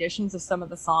think, renditions of some of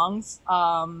the songs.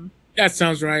 That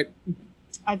sounds right.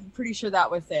 I'm pretty sure that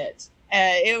was it.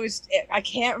 I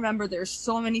can't remember. There's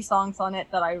so many songs on it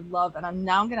that I love, and I'm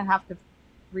gonna have to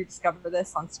rediscover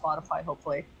this on Spotify,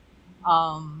 hopefully,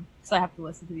 because I have to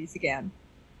listen to these again.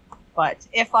 But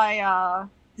if I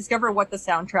discover what the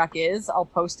soundtrack is, I'll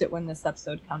post it when this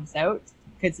episode comes out,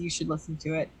 because you should listen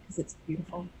to it because it's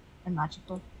beautiful and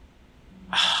magical.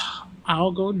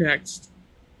 I'll go next.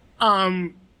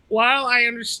 While I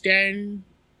understand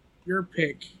your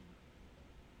pick,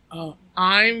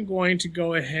 I'm going to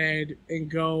go ahead and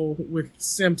go with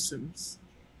Simpsons.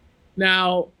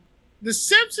 Now, The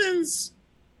Simpsons,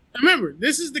 remember,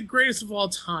 this is the greatest of all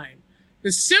time.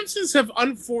 The Simpsons have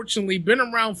unfortunately been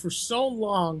around for so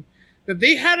long that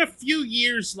they had a few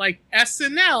years like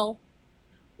SNL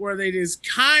where they just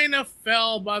kind of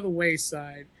fell by the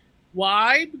wayside.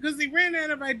 Why? Because they ran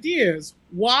out of ideas.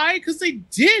 Why? Because they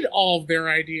did all of their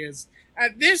ideas.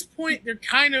 At this point, they're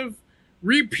kind of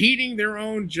repeating their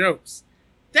own jokes.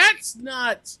 That's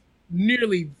not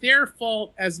nearly their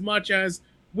fault as much as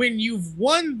when you've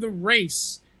won the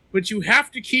race, but you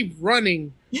have to keep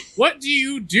running, what do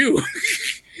you do?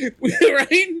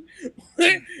 Right?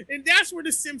 And that's where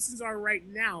the Simpsons are right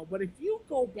now. But if you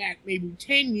go back maybe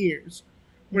 10 years,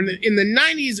 when in the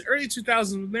 90s, early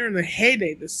 2000s, when they're in the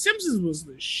heyday, the Simpsons was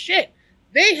the shit.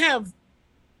 They have,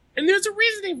 and there's a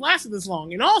reason they've lasted this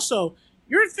long. And also,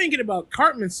 you're thinking about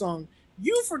Cartman's song.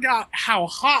 You forgot how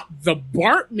hot the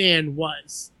Bartman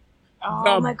was.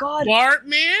 Oh The my god.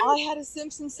 Bartman. I had a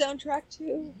Simpsons soundtrack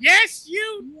too. Yes,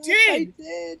 you Yes, did. I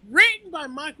did. Written by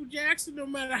Michael Jackson. No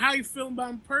matter how you feel about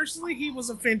him personally, he was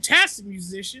a fantastic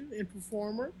musician and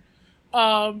performer.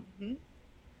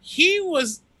 He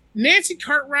was Nancy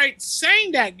Cartwright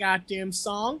sang that goddamn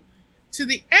song to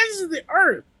the ends of the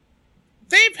earth.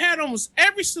 They've had almost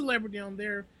every celebrity on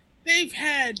there.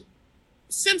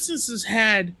 Simpsons has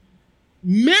had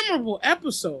memorable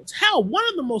episodes. Hell, one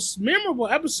of the most memorable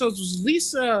episodes was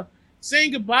Lisa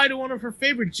saying goodbye to one of her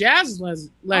favorite jazz legends.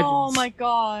 Oh my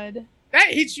god. That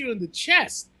hits you in the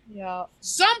chest. Yeah.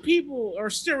 Some people are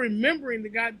still remembering the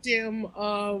goddamn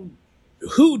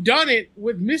Who Done It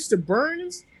with Mr.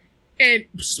 Burns. And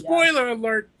spoiler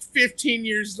alert, 15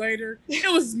 years later,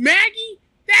 it was Maggie.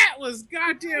 That was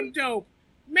goddamn dope.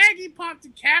 Maggie popped a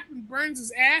cap in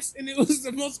Burns' ass, and it was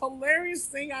the most hilarious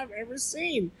thing I've ever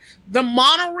seen. The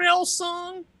monorail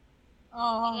song.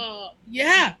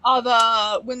 Yeah.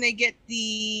 When they get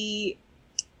the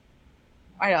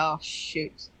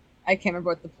shoot. I can't remember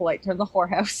what the polite term, the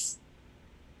whorehouse.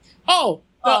 Oh,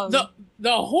 the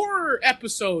horror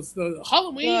episodes, the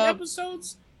Halloween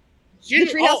episodes. The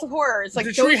Treehouse of Horrors. Like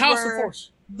the Treehouse of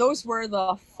Horrors. Those were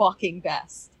the fucking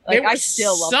best. Like I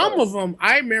still love some those. of them.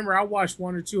 I remember I watched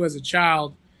one or two as a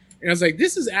child, and I was like,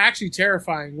 "This is actually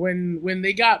terrifying." When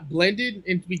they got blended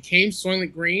and became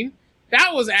Soylent Green,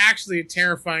 that was actually a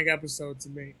terrifying episode to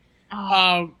me.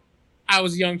 I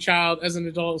was a young child. As an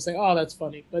adult, I was like, "Oh, that's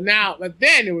funny," but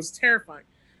then it was terrifying.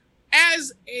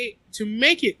 To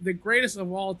make it the greatest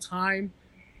of all time,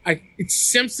 it's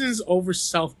Simpsons over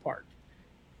South Park.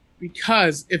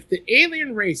 Because if the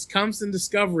alien race comes and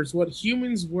discovers what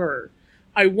humans were,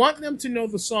 I want them to know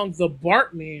the song The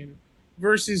Bartman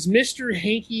versus Mr.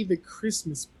 Hanky the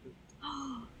Christmas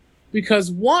Pooh.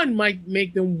 Because one might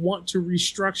make them want to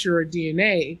restructure our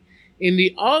DNA, and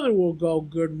the other will go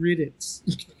good riddance.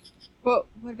 But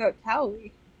what about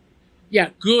Tally? Yeah,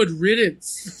 good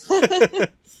riddance.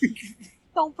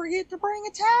 Don't forget to bring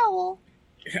a towel.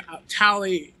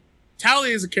 Tally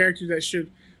is a character that should...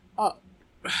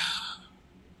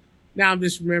 now I'm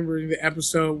just remembering the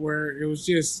episode where it was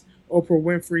just Oprah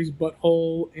Winfrey's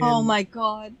butthole and oh my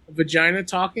god, vagina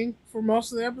talking for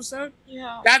most of the episode.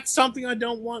 Yeah, that's something I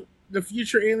don't want the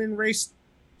future alien race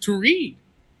to read.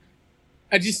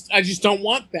 I just don't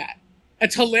want that.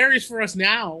 It's hilarious for us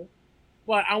now,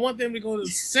 but I want them to go to The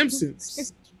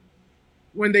Simpsons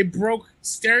when they broke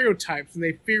stereotypes and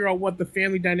they figure out what the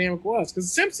family dynamic was.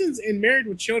 Because Simpsons and Married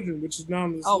with Children, which is not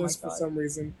on this list for some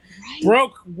reason,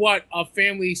 broke what a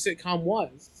family sitcom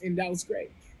was, and that was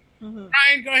great. Mm-hmm.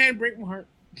 Ryan, go ahead and break my heart.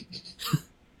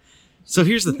 So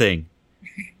here's the thing.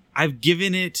 I've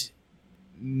given it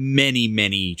many,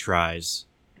 many tries.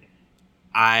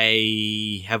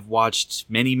 I have watched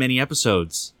many, many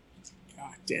episodes.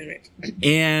 God damn it.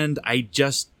 And I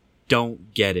just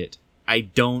don't get it. I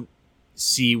don't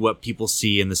see what people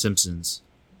see in The Simpsons.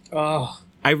 Oh.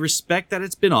 I respect that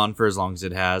it's been on for as long as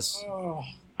it has. Oh.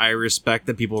 I respect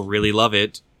that people really love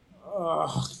it.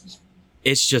 Oh.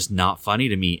 It's just not funny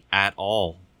to me at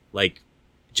all. Like,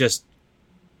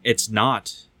 it's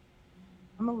not.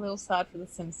 I'm a little sad for The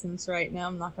Simpsons right now,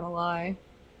 I'm not gonna lie.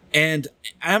 And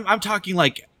I'm talking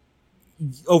like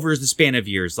over the span of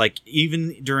years, like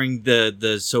even during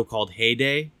the so-called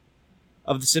heyday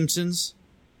of The Simpsons,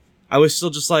 I was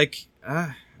still just like,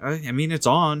 I mean, it's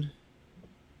on.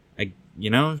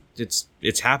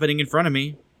 It's happening in front of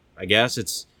me. I guess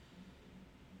it's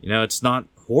not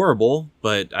horrible,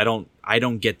 but I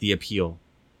don't get the appeal.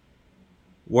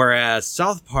 Whereas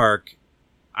South Park,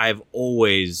 I've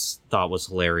always thought was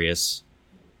hilarious.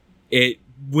 It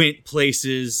went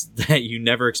places that you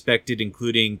never expected,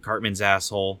 including Cartman's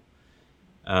asshole,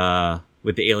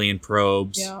 with the alien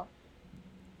probes. Yeah.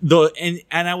 And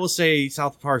I will say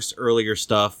South Park's earlier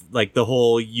stuff, like the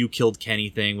whole "you killed Kenny"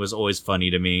 thing, was always funny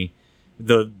to me.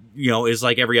 It's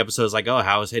like every episode is like, oh,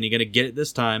 how is Kenny gonna get it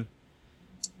this time?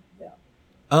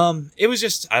 Yeah. It was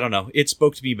just, I don't know. It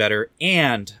spoke to me better,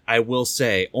 and I will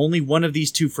say only one of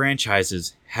these two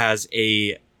franchises has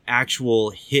a actual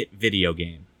hit video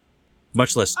game,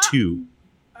 much less two.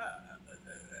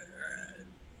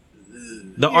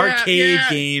 The arcade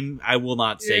game, I will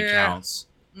not say counts.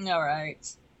 All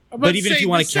right. But even if you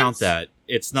want to count that,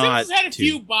 it's not. Simpsons had a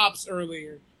few bops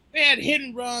earlier. They had Hit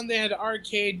and Run. They had the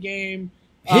arcade game.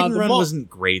 Hit and Run wasn't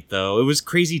great though. It was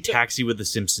Crazy Taxi with the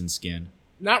Simpsons skin.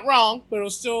 Not wrong, but it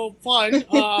was still fun.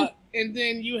 And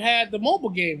then you had the mobile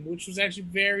game, which was actually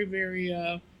very,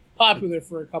 very popular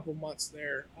for a couple months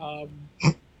there.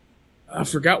 I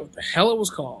forgot what the hell it was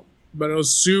called, but it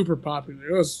was super popular.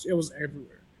 It was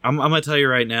everywhere. I'm gonna tell you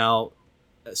right now,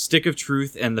 Stick of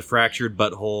Truth and The Fractured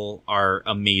Butthole are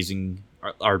amazing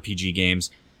RPG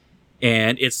games.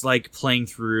 And it's like playing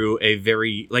through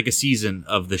a season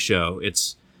of the show.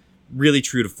 It's really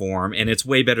true to form, and it's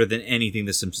way better than anything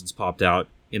The Simpsons popped out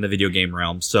in the video game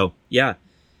realm. So, yeah,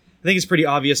 I think it's pretty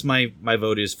obvious my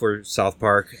vote is for South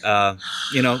Park. I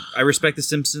respect The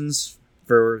Simpsons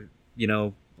for,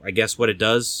 I guess what it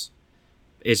does.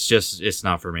 It's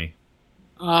not for me.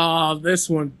 Oh, this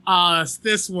one. It's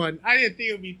this one. I didn't think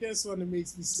it would be this one that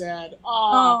makes me sad.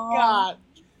 Oh, God.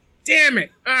 Damn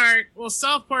it. All right. Well,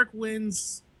 South Park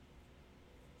wins.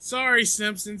 Sorry,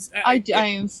 Simpsons. I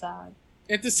am sad.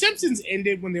 If The Simpsons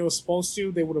ended when they were supposed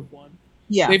to, they would have won.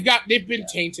 Yeah. They've been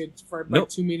tainted for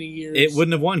too many years. It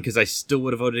wouldn't have won because I still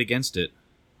would have voted against it.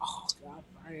 Oh, God,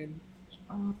 Brian.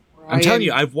 I'm telling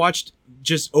you, I've watched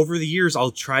just over the years,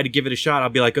 I'll try to give it a shot. I'll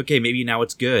be like, okay, maybe now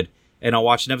it's good. And I'll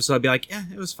watch an episode, I'll be like,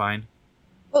 it was fine.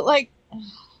 But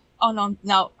oh no,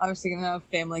 now I was thinking of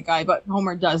Family Guy, but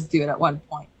Homer does do it at one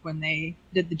point when they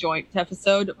did the joint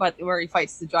episode, but where he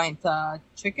fights the giant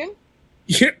chicken.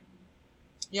 Yeah.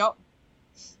 Yep.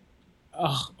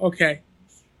 Oh, okay.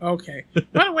 By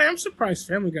the way, I'm surprised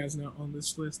Family Guy's not on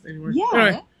this list anyway.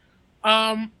 Yeah.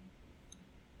 Anyway,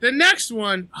 the next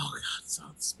one, oh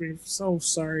God, so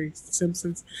sorry,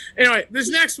 Simpsons. Anyway, this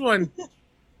next one,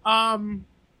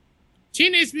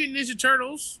 Teenage Mutant Ninja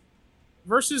Turtles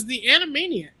versus the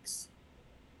Animaniacs.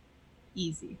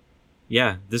 Easy.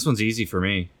 Yeah, this one's easy for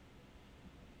me.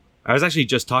 I was actually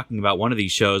just talking about one of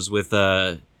these shows with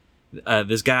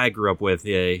this guy I grew up with.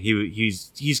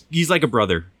 He's like a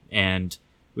brother, and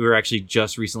we were actually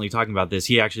just recently talking about this.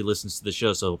 He actually listens to the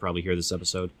show, so he'll probably hear this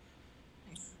episode.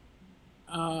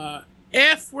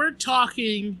 If we're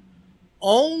talking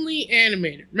only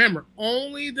animated, remember,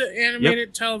 only the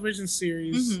animated television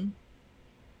series,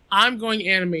 I'm going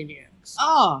Animaniacs.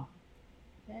 Oh.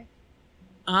 Okay.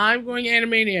 I'm going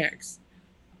Animaniacs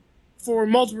for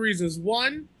multiple reasons.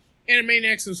 One,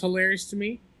 Animaniacs is hilarious to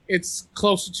me. It's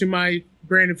closer to my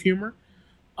brand of humor.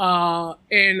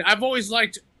 And I've always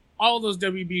liked all those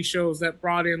WB shows that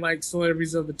brought in like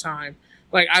celebrities of the time.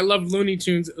 Like I love Looney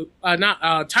Tunes,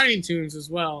 Tiny Toons as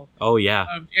well. Oh yeah,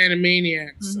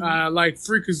 Animaniacs, like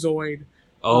Freakazoid.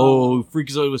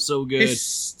 Freakazoid was so good.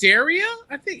 Hysteria,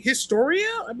 I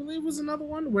believe was another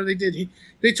one where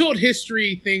they told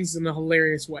history things in the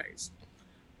hilarious ways.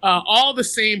 All the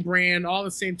same brand, all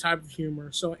the same type of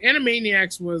humor. So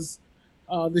Animaniacs was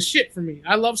the shit for me.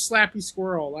 I loved Slappy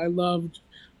Squirrel. I loved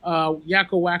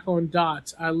Yakko, Wacko, and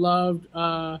Dot. I loved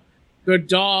the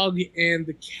dog and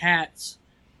the cat.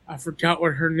 I forgot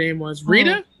what her name was.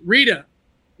 Rita? Rita.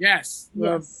 Yes.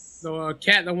 The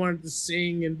cat that wanted to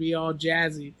sing and be all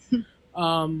jazzy.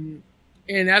 And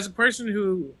as a person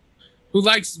who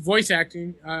likes voice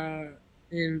acting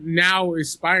and now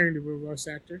aspiring to be a voice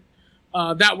actor,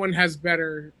 that one has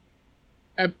better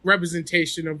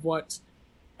representation of what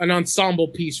an ensemble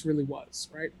piece really was,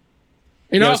 right?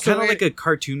 And it's kind of like a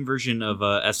cartoon version of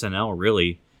SNL,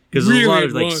 really, because there's a lot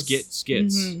of like skits.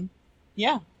 Mm-hmm.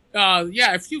 Yeah.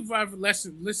 If you've ever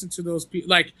listened to those people,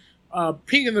 like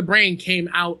Pink in the Brain came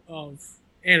out of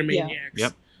Animaniacs.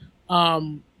 Yeah.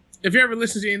 Yep. If you ever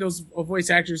listen to any of those voice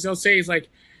actors, they'll say it's like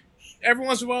every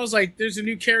once in a while, it's like there's a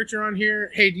new character on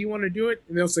here. Hey, do you want to do it?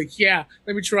 And they'll say, yeah,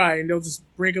 let me try, and they'll just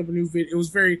break up a new video. It was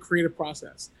a very creative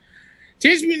process.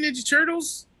 Teenage Mutant Ninja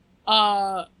Turtles.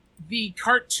 The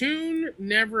cartoon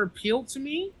never appealed to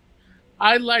me.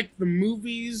 I liked the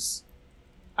movies.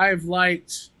 I've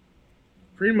liked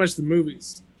pretty much the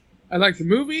movies. I like the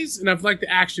movies and I've liked the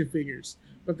action figures,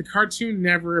 but the cartoon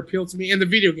never appealed to me. And the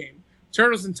video game,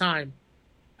 Turtles in Time,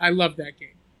 I love that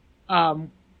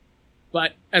game.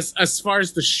 But as far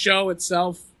as the show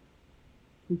itself,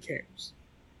 who cares?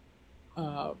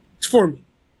 For me.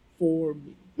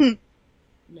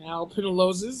 Now,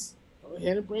 Pinaloses, go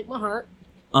ahead and break my heart.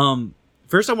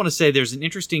 First, I want to say there's an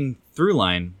interesting through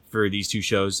line for these two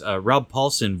shows. Rob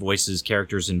Paulsen voices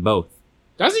characters in both.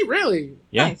 Does he really?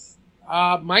 Yeah. Nice.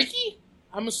 Mikey?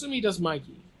 I'm assuming he does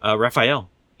Mikey. Raphael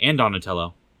and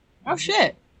Donatello. Oh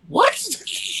shit. What?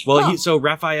 Well, so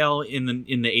Raphael in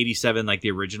the 87, like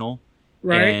the original,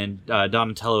 right? And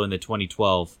Donatello in the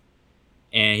 2012,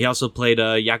 and he also played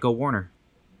Yakko Warner.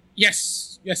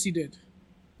 Yes, he did.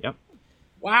 Yep.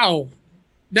 Wow.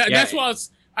 That's what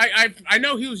I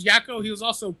know. He was Yakko. He was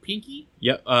also Pinky.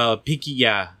 Yeah. Pinky.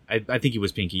 Yeah. I think he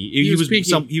was Pinky. He was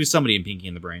Pinky. He was somebody in Pinky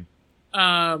in the Brain.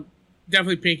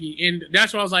 Definitely Pinky, and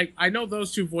that's why I was like, I know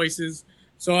those two voices.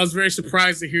 So I was very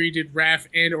surprised to hear he did Raph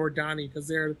and or Donnie, because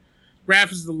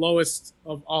Raph is the lowest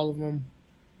of all of them.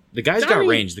 The guy's got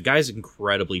range. The guy's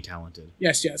incredibly talented.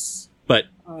 Yes. But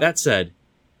that said,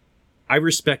 I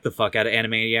respect the fuck out of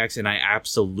Animaniacs, and I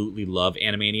absolutely love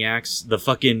Animaniacs. The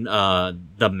fucking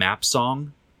the map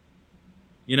song,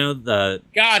 you know, the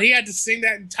God, he had to sing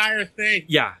that entire thing.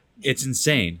 yeah, it's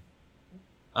insane.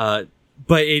 But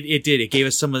it did. It gave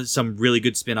us some really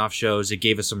good spin-off shows. It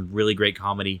gave us some really great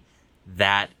comedy.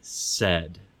 That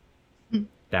said,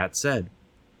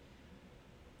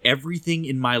 everything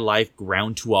in my life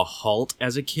ground to a halt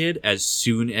as a kid as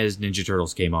soon as Ninja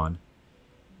Turtles came on.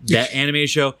 That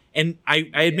animated show, and I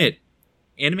admit,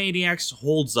 Animaniacs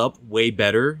holds up way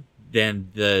better than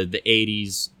the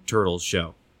 80s Turtles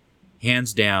show.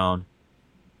 Hands down.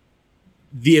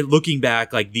 Looking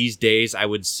back, like these days, I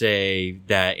would say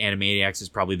that Animaniacs is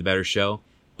probably the better show.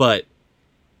 But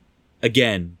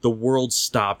again, the world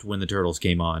stopped when the Turtles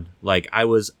came on. Like, I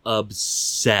was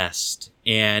obsessed.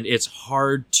 And it's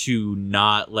hard to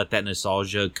not let that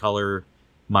nostalgia color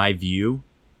my view.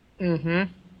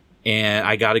 Mm-hmm. And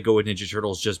I got to go with Ninja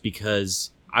Turtles just because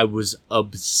I was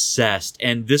obsessed.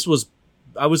 And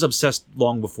I was obsessed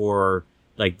long before,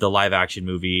 like, the live action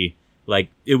movie. Like,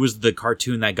 it was the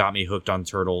cartoon that got me hooked on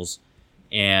Turtles.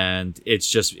 And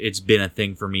it's been a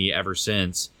thing for me ever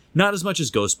since. Not as much as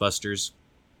Ghostbusters.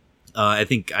 I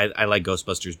think I like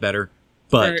Ghostbusters better.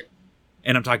 But, Right.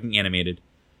 and I'm talking animated.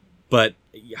 But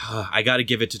I got to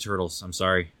give it to Turtles. I'm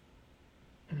sorry.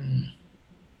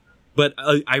 But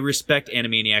I respect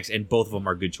Animaniacs, and both of them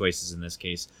are good choices in this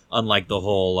case. Unlike the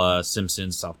whole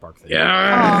Simpsons South Park thing.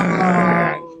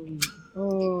 Yeah.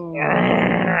 Oh.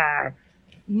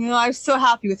 You know, I was so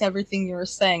happy with everything you were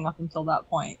saying up until that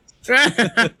point.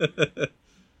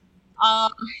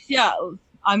 Yeah,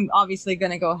 I'm obviously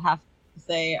gonna have to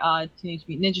say Teenage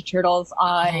Mutant Ninja Turtles.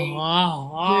 I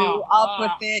grew up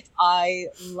with it. I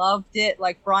loved it.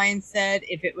 Like Brian said,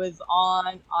 if it was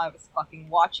on, I was fucking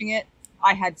watching it.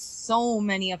 I had so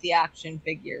many of the action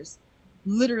figures,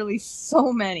 literally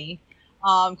so many.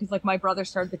 Because like my brother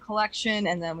started the collection,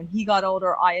 and then when he got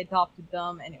older, I adopted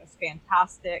them, and it was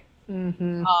fantastic.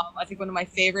 Mm-hmm. I think one of my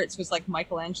favorites was like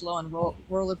Michelangelo and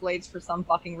rollerblades for some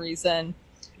fucking reason.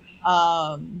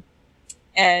 And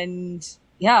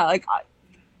yeah, like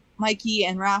Mikey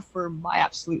and Raph were my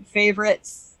absolute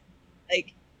favorites.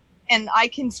 Like, and I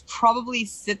can probably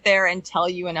sit there and tell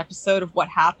you an episode of what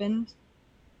happened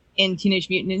in Teenage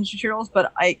Mutant Ninja Turtles,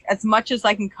 but as much as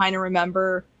I can kind of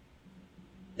remember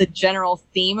the general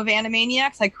theme of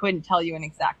Animaniacs, I couldn't tell you an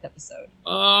exact episode.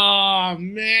 Oh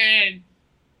man,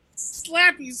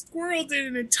 Slappy Squirrel did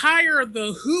an entire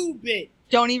The Who bit.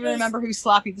 Don't even remember who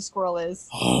Slappy the Squirrel is.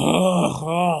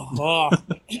 Oh.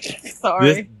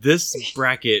 Sorry. This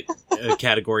bracket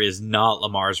category is not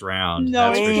Lamar's round. No,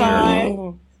 that's for it's sure.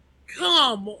 not.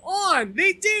 Come on,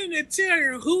 they did an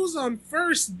entire Who's on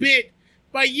First bit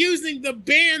by using the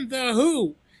band The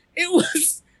Who. It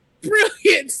was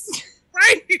brilliant,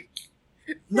 right?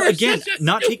 No, again,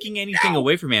 not taking anything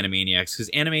away from Animaniacs, because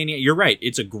you're right,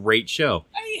 it's a great show.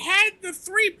 I had the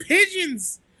three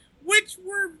pigeons, which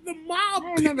were the mob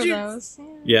I remember pigeons. those.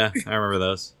 Yeah, I remember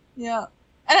those. Yeah.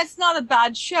 And it's not a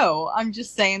bad show. I'm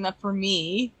just saying that for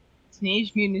me,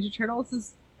 Teenage Mutant Ninja Turtles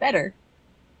is better.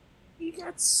 You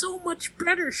got so much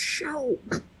better show.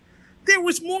 There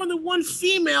was more than one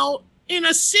female in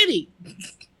a city.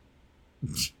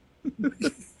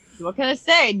 What can I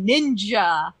say?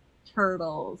 Ninja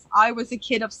Turtles. I was a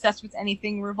kid obsessed with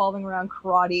anything revolving around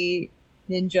karate,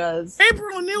 ninjas.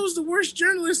 April O'Neil was the worst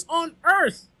journalist on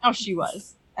earth. Oh, she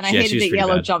was. And I Yeah, she hated was the pretty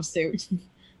yellow bad. jumpsuit.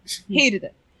 Hated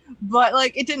it. But,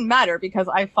 like, it didn't matter because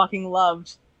I fucking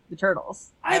loved the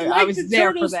Turtles. I like was the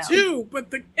there turtles for them. too,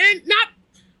 but not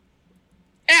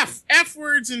F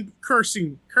words and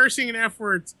cursing and F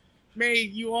words. May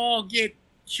you all get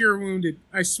cure wounded.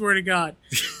 I swear to God.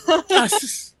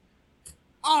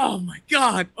 Oh my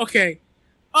God. Okay.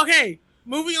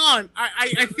 Moving on.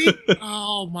 I think.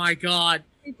 Oh my God.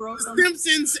 We broke them.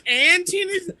 Simpsons and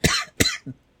Teenage.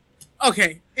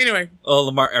 Okay. Anyway. Oh,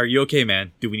 Lamar, are you okay,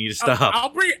 man? Do we need to stop? I'll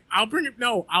bring it.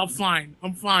 No, I'm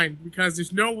fine because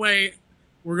there's no way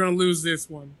we're gonna lose this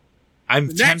one. I'm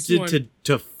the next tempted one-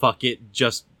 to fuck it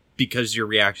just because your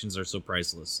reactions are so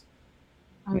priceless.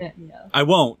 I mean, yeah. I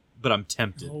won't, but I'm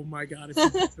tempted. Oh my God,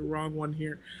 it's the wrong one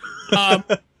here.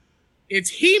 It's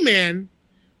He-Man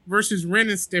versus Ren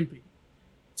and Stimpy.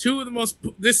 Two of the most.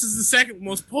 This is the second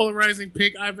most polarizing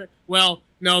pick I've. Well,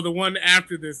 no, the one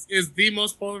after this is the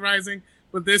most polarizing,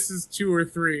 but this is 2 or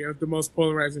 3 of the most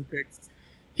polarizing picks: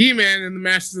 He-Man and the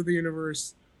Masters of the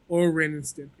Universe, or Ren and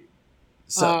Stimpy.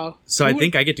 So I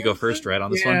think I get to go first, right,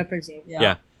 on this one? Yeah, I think so.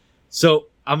 Yeah. So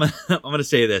I'm gonna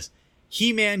say this: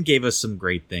 He-Man gave us some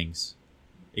great things.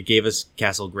 It gave us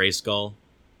Castle Grayskull.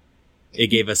 It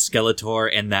gave us Skeletor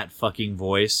and that fucking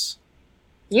voice.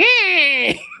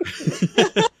 Yeah.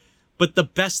 But the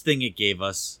best thing it gave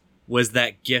us was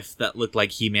that GIF that looked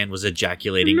like He-Man was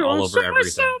ejaculating all over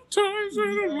everything.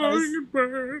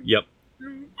 Yep.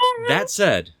 That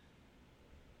said,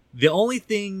 the only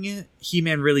thing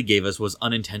He-Man really gave us was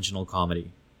unintentional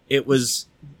comedy. It was,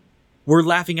 we're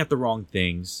laughing at the wrong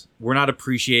things. We're not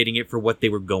appreciating it for what they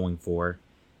were going for.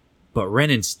 But Ren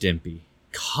and Stimpy,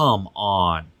 come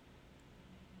on.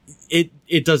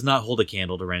 It does not hold a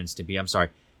candle to Ren and Stimpy. I'm sorry.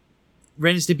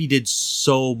 Ren and Stimpy did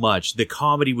so much. The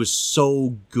comedy was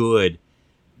so good.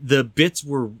 The bits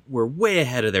were way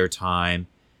ahead of their time.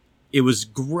 It was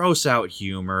gross out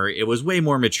humor. It was way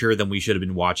more mature than we should have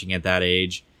been watching at that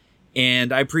age.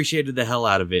 And I appreciated the hell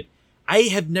out of it. I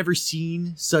have never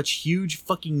seen such huge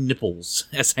fucking nipples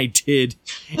as I did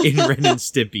in Ren and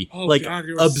Stimpy. Oh, like God,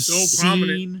 they were so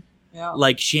prominent. obscene, Yeah.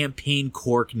 like champagne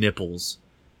cork nipples.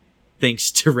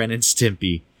 Thanks to Ren and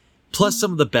Stimpy. Plus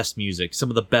some of the best music, some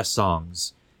of the best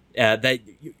songs that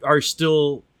are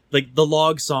still, like, the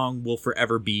log song will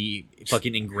forever be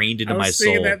fucking ingrained into my soul. I was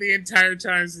singing that the entire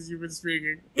time since you've been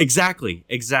speaking. Exactly.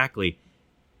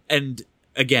 And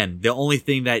again, the only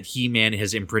thing that He-Man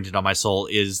has imprinted on my soul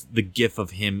is the gif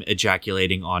of him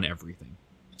ejaculating on everything.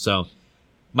 So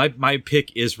my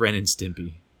pick is Ren and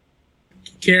Stimpy.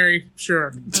 Carrie,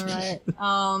 sure.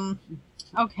 All right.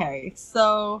 Okay,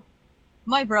 so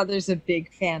my brother's a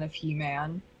big fan of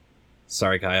He-Man,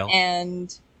 Sorry, Kyle.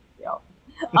 and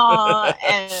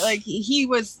and like he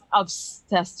was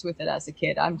obsessed with it as a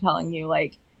kid. I'm telling you,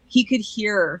 like he could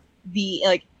hear the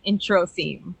like intro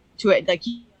theme to it, like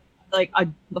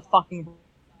the fucking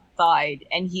side,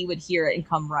 and he would hear it and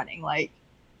come running. Like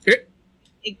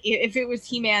if it was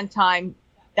He-Man time,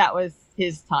 that was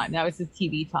his time. That was his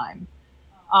TV time.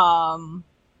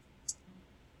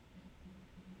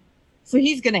 So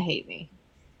he's gonna hate me.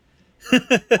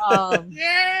 Yeah!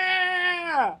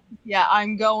 Yeah,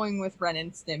 I'm going with Ren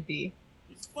and Stimpy.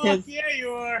 Fuck yeah,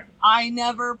 you are. I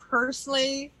never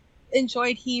personally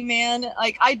enjoyed He-Man.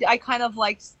 Like I kind of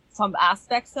liked some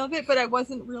aspects of it, but I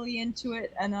wasn't really into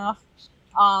it enough.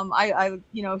 I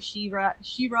She-Ra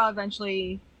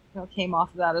eventually came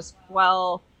off of that as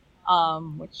well,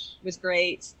 which was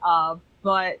great.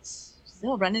 But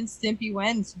still, Ren and Stimpy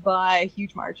wins by a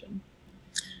huge margin.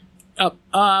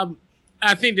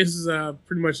 I think this is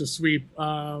pretty much a sweep.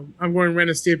 I'm going Ren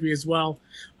and Stimpy as well.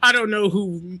 I don't know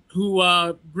who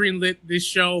greenlit this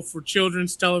show for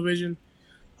children's television.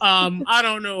 I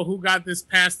don't know who got this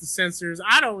past the censors.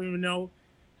 I don't even know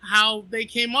how they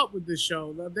came up with this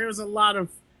show. There's a lot of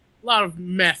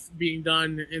meth being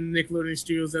done in Nickelodeon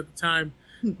Studios at the time,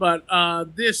 but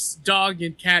this dog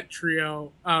and cat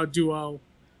duo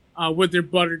with their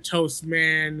buttered toast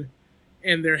man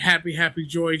and their happy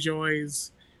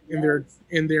joys and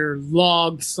their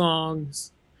log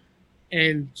songs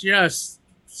and just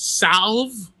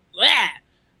salve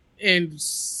and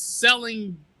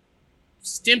selling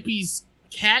Stimpy's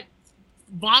cat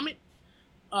vomit.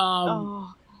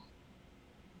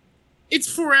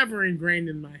 It's forever ingrained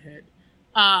in my head.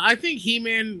 I think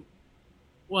He-Man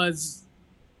was,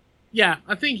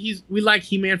 I think we like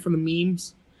He-Man from the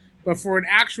memes, but for an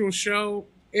actual show,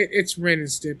 it's Ren and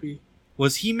Stimpy.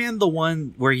 Was He-Man the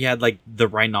one where he had like the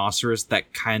rhinoceros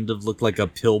that kind of looked like a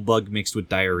pill bug mixed with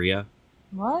diarrhea?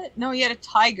 What? No, he had a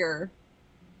tiger.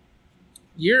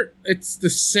 It's the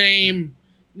same.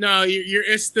 No,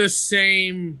 it's the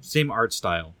same. Same art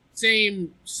style.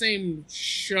 Same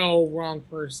show. Wrong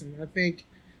person. I think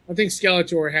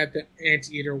Skeletor had the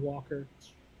Anteater Walker.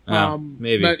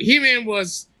 Maybe. But He-Man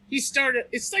he started.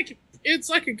 It's like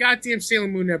a goddamn Sailor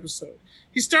Moon episode.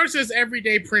 He starts as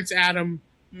everyday Prince Adam.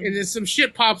 And then some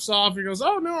shit pops off and he goes,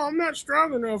 "Oh no, I'm not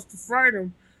strong enough to fight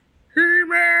him."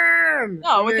 He-Man!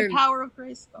 No, with the power of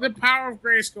Grayskull. The power of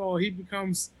Grayskull, he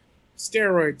becomes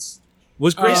steroids.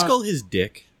 Was Grayskull his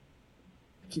dick?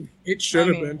 It should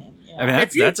have been. Yeah. I mean,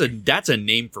 that's a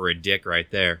name for a dick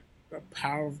right there. The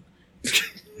power of...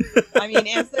 I mean,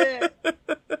 is it?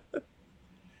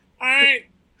 Alright,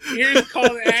 here's a call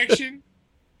to action.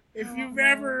 If you've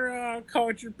ever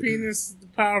called your penis the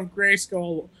power of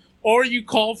Grayskull, or you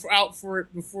call out for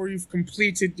it before you've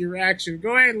completed your action,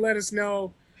 go ahead and let us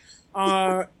know.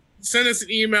 Send us an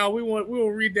email. We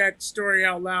will read that story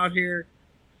out loud here.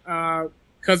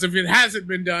 Because if it hasn't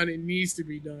been done, it needs to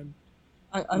be done.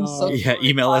 I'm so Yeah, sorry,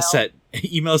 email us Kyle. at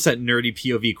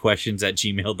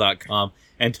nerdypovquestions@gmail.com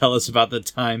and tell us about the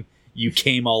time you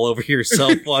came all over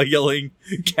yourself while yelling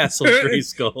Castle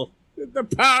Grayskull. The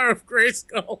power of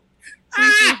Grayskull.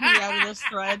 Please leave me out of this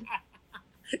thread.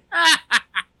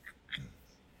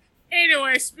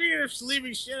 Anyway, speaking of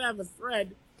leaving shit out of the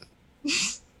thread,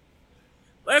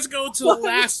 let's go to the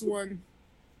last one.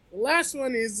 The last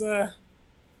one is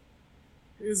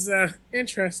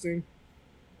interesting.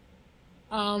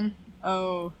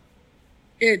 Oh.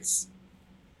 It's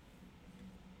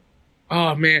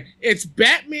oh man, it's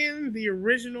Batman the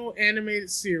original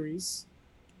animated series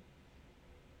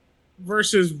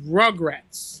versus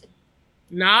Rugrats.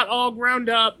 Not all ground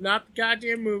up, not the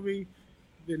goddamn movie,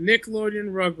 the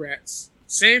Nickelodeon Rugrats.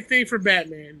 Same thing for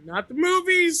Batman, not the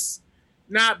movies,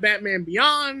 not Batman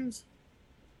Beyond,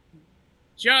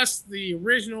 just the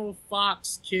original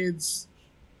Fox Kids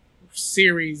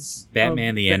series.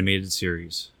 Batman the animated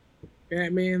series.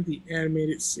 Batman the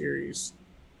animated series.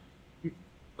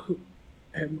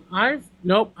 Am I?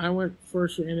 Nope, I went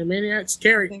first for Animaniacs.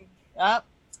 Carrie. Up.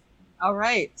 All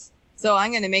right. So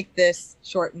I'm going to make this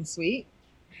short and sweet.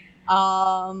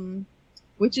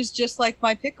 Which is just like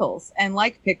my pickles. And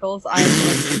like pickles, I'm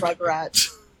like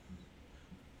Rugrats.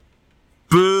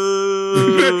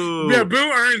 Boo! Yeah, Boo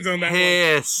earns on that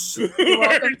Hiss. one. You're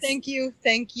welcome. Thank you.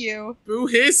 Thank you. Boo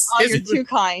hiss. Oh, you're too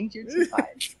kind. You're too kind.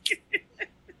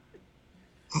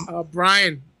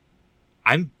 Brian.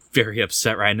 I'm very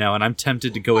upset right now, and I'm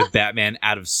tempted to go with Batman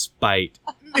out of spite.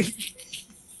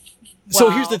 So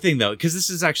here's the thing, though, because this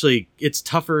is actually, it's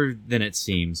tougher than it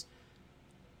seems.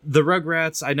 The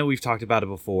Rugrats, I know we've talked about it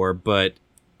before, but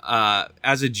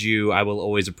as a Jew, I will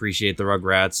always appreciate the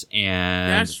Rugrats,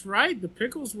 and That's right. The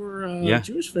Pickles were a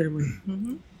Jewish family.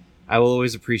 Mm-hmm. I will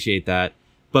always appreciate that.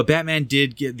 But Batman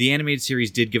did get, the animated series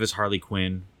did give us Harley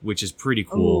Quinn, which is pretty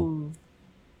cool. Ooh.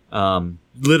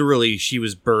 Literally, she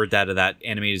was birthed out of that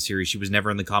animated series. She was never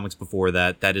in the comics before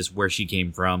that. That is where she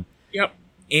came from. Yep.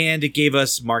 And it gave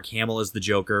us Mark Hamill as the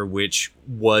Joker, which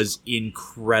was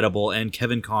incredible, and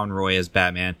Kevin Conroy as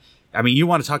Batman. I mean, you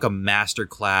want to talk a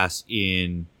masterclass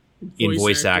in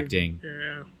voice acting.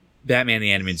 Yeah. Batman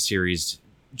the Animated Series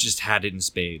just had it in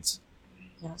spades.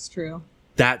 That's true.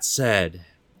 That said,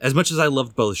 as much as I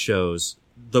loved both shows,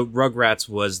 the Rugrats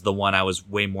was the one I was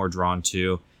way more drawn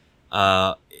to.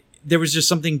 There was just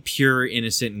something pure,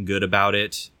 innocent, and good about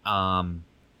it.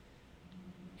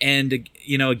 And,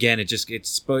 you know, again, it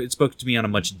spoke to me on a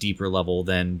much deeper level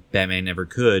than Batman ever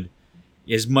could,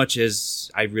 as much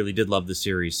as I really did love the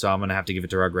series. So I'm going to have to give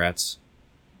it to Rugrats.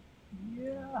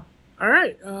 Yeah. All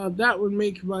right. That would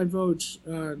make my vote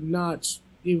not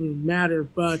even matter,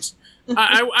 but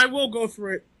I will go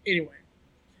through it anyway.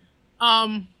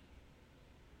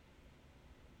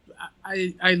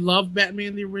 I love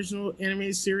Batman, the original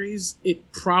animated series.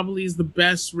 It probably is the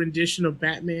best rendition of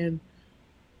Batman,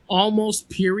 almost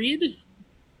period,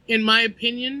 in my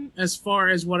opinion, as far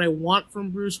as what I want from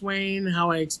Bruce Wayne,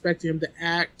 how I expect him to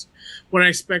act, what I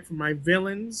expect from my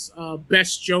villains.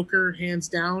 Best Joker, hands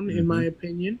down, in my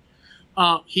opinion.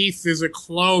 Heath is a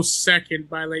close second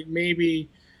by like maybe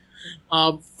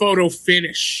photo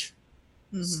finish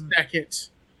second.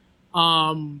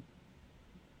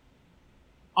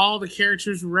 All the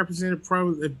characters were represented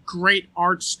probably with a great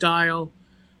art style.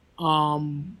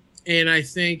 And I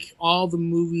think all the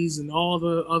movies and all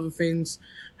the other things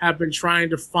have been trying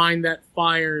to find that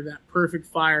fire, that perfect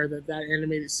fire that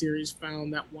animated series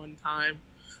found that one time.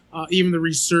 Even the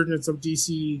resurgence of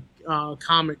DC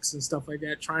comics and stuff like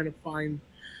that, trying to find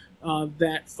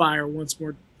that fire once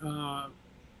more.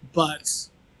 But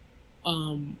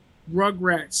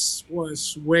Rugrats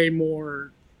was way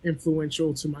more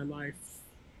influential to my life.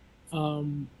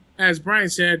 As Brian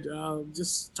said,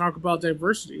 just talk about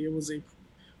diversity. It was a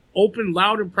open,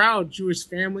 loud, and proud Jewish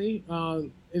family.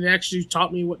 It actually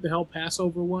taught me what the hell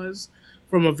Passover was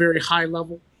from a very high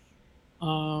level.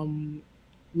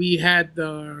 We had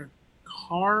the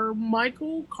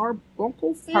Carmichael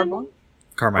family?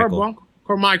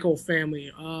 Carmichael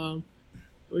family,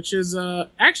 which is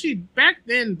actually back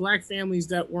then black families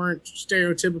that weren't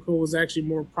stereotypical was actually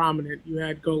more prominent. You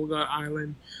had Golga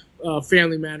Island,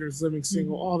 Family Matters, Living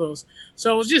Single, all those.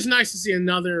 So it was just nice to see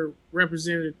another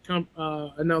represented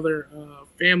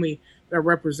family that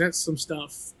represents some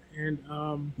stuff. And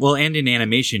well, and in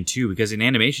animation too, because in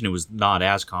animation it was not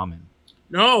as common.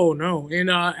 No, and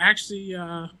actually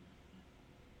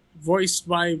voiced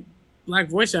by black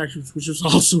voice actors, which was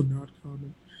also not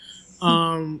common.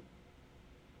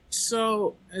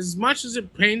 So as much as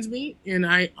it pains me, and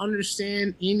I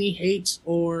understand any hate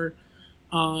or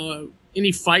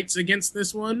any fights against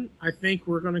this one, I think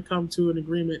we're going to come to an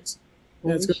agreement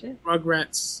that's going to be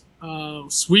Rugrats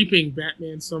sweeping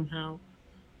Batman somehow.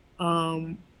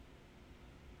 But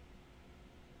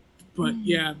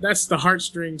yeah, that's the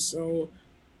heartstrings. So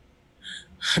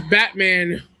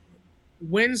Batman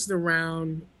wins the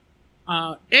round,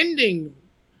 ending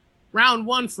round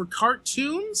one for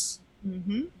cartoons.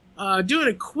 Doing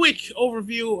a quick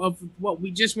overview of what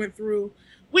we just went through.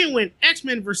 We went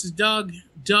X-Men versus Doug.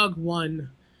 Doug won.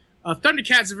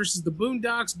 Thundercats versus the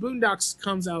Boondocks. Boondocks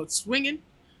comes out swinging.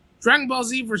 Dragon Ball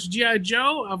Z versus G.I.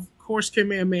 Joe. Of course,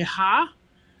 Kamehameha.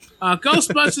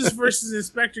 Ghostbusters versus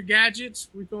Inspector Gadget.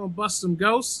 We're going to bust some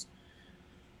ghosts.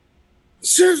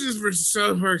 Simpsons versus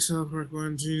South Park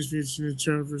 1. Teenage Mutant Ninja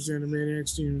Turtles versus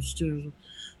Animaniacs.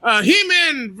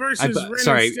 He-Man versus Ren and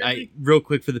Stimpy. Real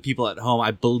quick for the people at home, I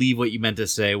believe what you meant to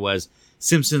say was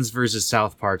Simpsons versus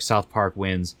South Park. South Park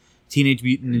wins. Teenage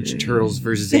Mutant Ninja Turtles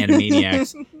versus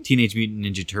Animaniacs. Teenage Mutant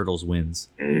Ninja Turtles wins.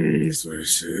 That's what I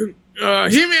said.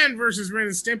 He-Man versus Ren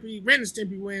and Stimpy. Ren and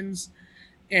Stimpy wins.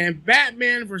 And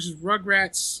Batman versus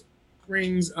Rugrats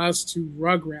brings us to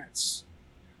Rugrats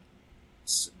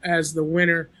as the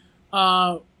winner.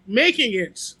 Making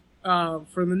it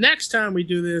for the next time we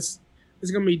do this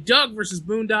is going to be Doug versus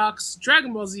Boondocks,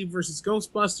 Dragon Ball Z versus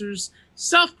Ghostbusters,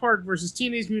 South Park versus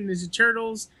Teenage Mutant Ninja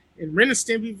Turtles, and Ren and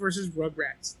Stimpy versus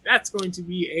Rugrats. That's going to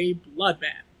be a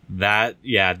bloodbath.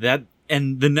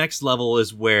 And the next level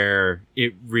is where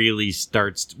it really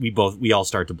starts. We all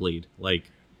start to bleed.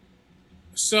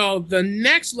 So the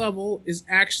next level is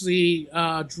actually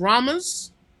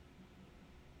dramas.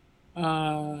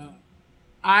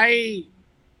 I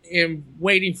am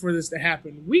waiting for this to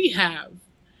happen. We have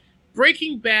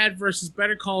Breaking Bad versus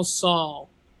Better Call Saul.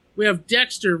 We have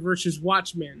Dexter versus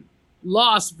Watchmen.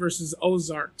 Lost versus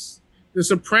Ozarks. The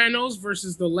Sopranos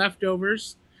versus The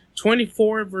Leftovers.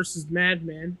 24 versus Mad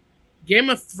Men. Game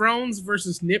of Thrones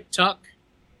versus Nip Tuck.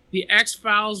 The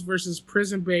X-Files versus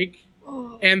Prison Break.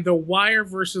 And The Wire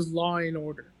versus Law and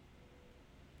Order.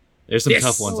 There's some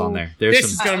tough ones on there.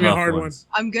 This is going to be a hard one.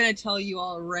 I'm going to tell you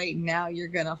all right now, you're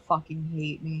going to fucking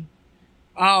hate me.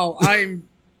 Oh, I'm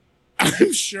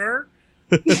sure.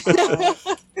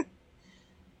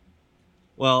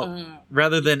 Well,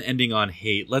 rather than ending on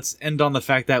hate, let's end on the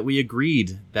fact that we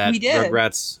agreed that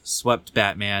Rugrats swept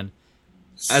Batman.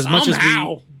 As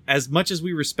much as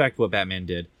we respect what Batman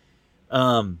did.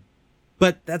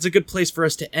 But that's a good place for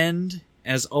us to end.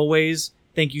 As always,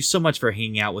 thank you so much for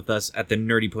hanging out with us at the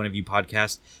Nerdy Point of View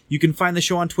podcast. You can find the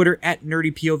show on Twitter at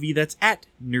NerdyPOV. That's at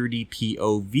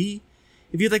NerdyPOV.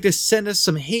 If you'd like to send us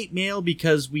some hate mail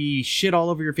because we shit all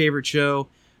over your favorite show,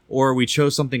 or we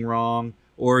chose something wrong,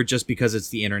 or just because it's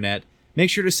the internet,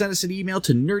 make sure to send us an email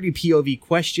to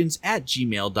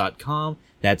nerdypovquestions@gmail.com.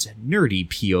 That's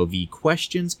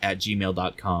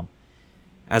nerdypovquestions@gmail.com.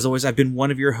 As always, I've been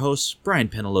one of your hosts, Brian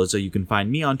Penaloza. You can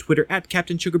find me on Twitter at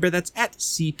Captain Sugarbear. That's at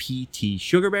CPT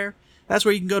Sugarbear. That's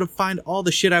where you can go to find all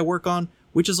the shit I work on,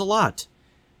 which is a lot.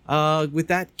 With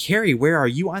that, Carrie, where are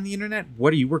you on the internet?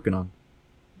 What are you working on?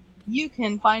 You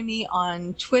can find me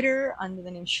on Twitter under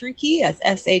the name Shrieky. That's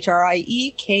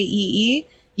SHRIEKEE.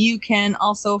 You can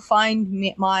also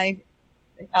find my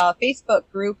Facebook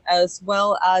group as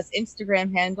well as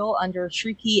Instagram handle under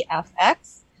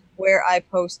ShriekyFX, where I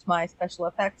post my special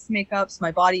effects makeups,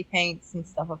 my body paints, and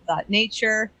stuff of that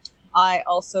nature. I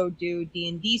also do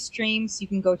D&D streams. You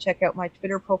can go check out my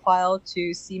Twitter profile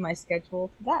to see my schedule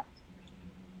for that.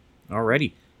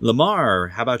 Alrighty. Lamar,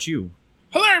 how about you?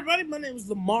 Hello, everybody. My name is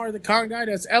Lamar the Con Guy.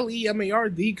 That's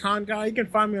Lemar the Con Guy. You can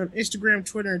find me on Instagram,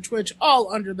 Twitter, and Twitch,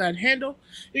 all under that handle.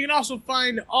 You can also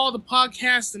find all the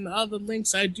podcasts and the other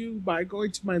links I do by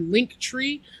going to my link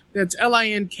tree. That's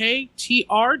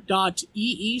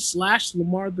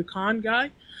linktr.ee/Lamar the Con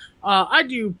Guy. I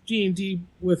do D&D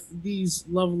with these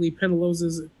lovely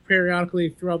Penalozas periodically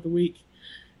throughout the week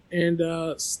and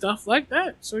stuff like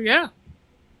that. So, yeah.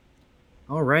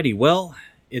 Alrighty. Well,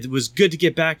 it was good to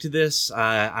get back to this.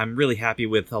 I'm really happy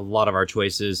with a lot of our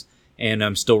choices, and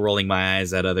I'm still rolling my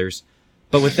eyes at others.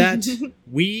 But with that,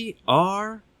 we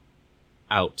are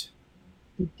out.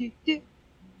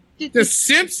 The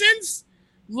Simpsons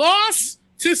lost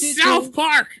to South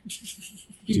Park.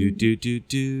 Yeah,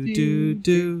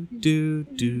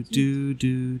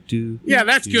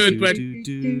 that's good, but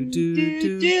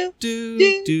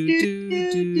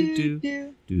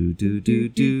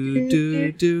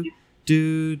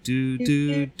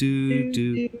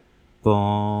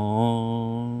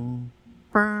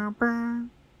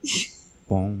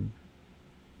Boom.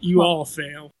 You all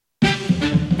fail.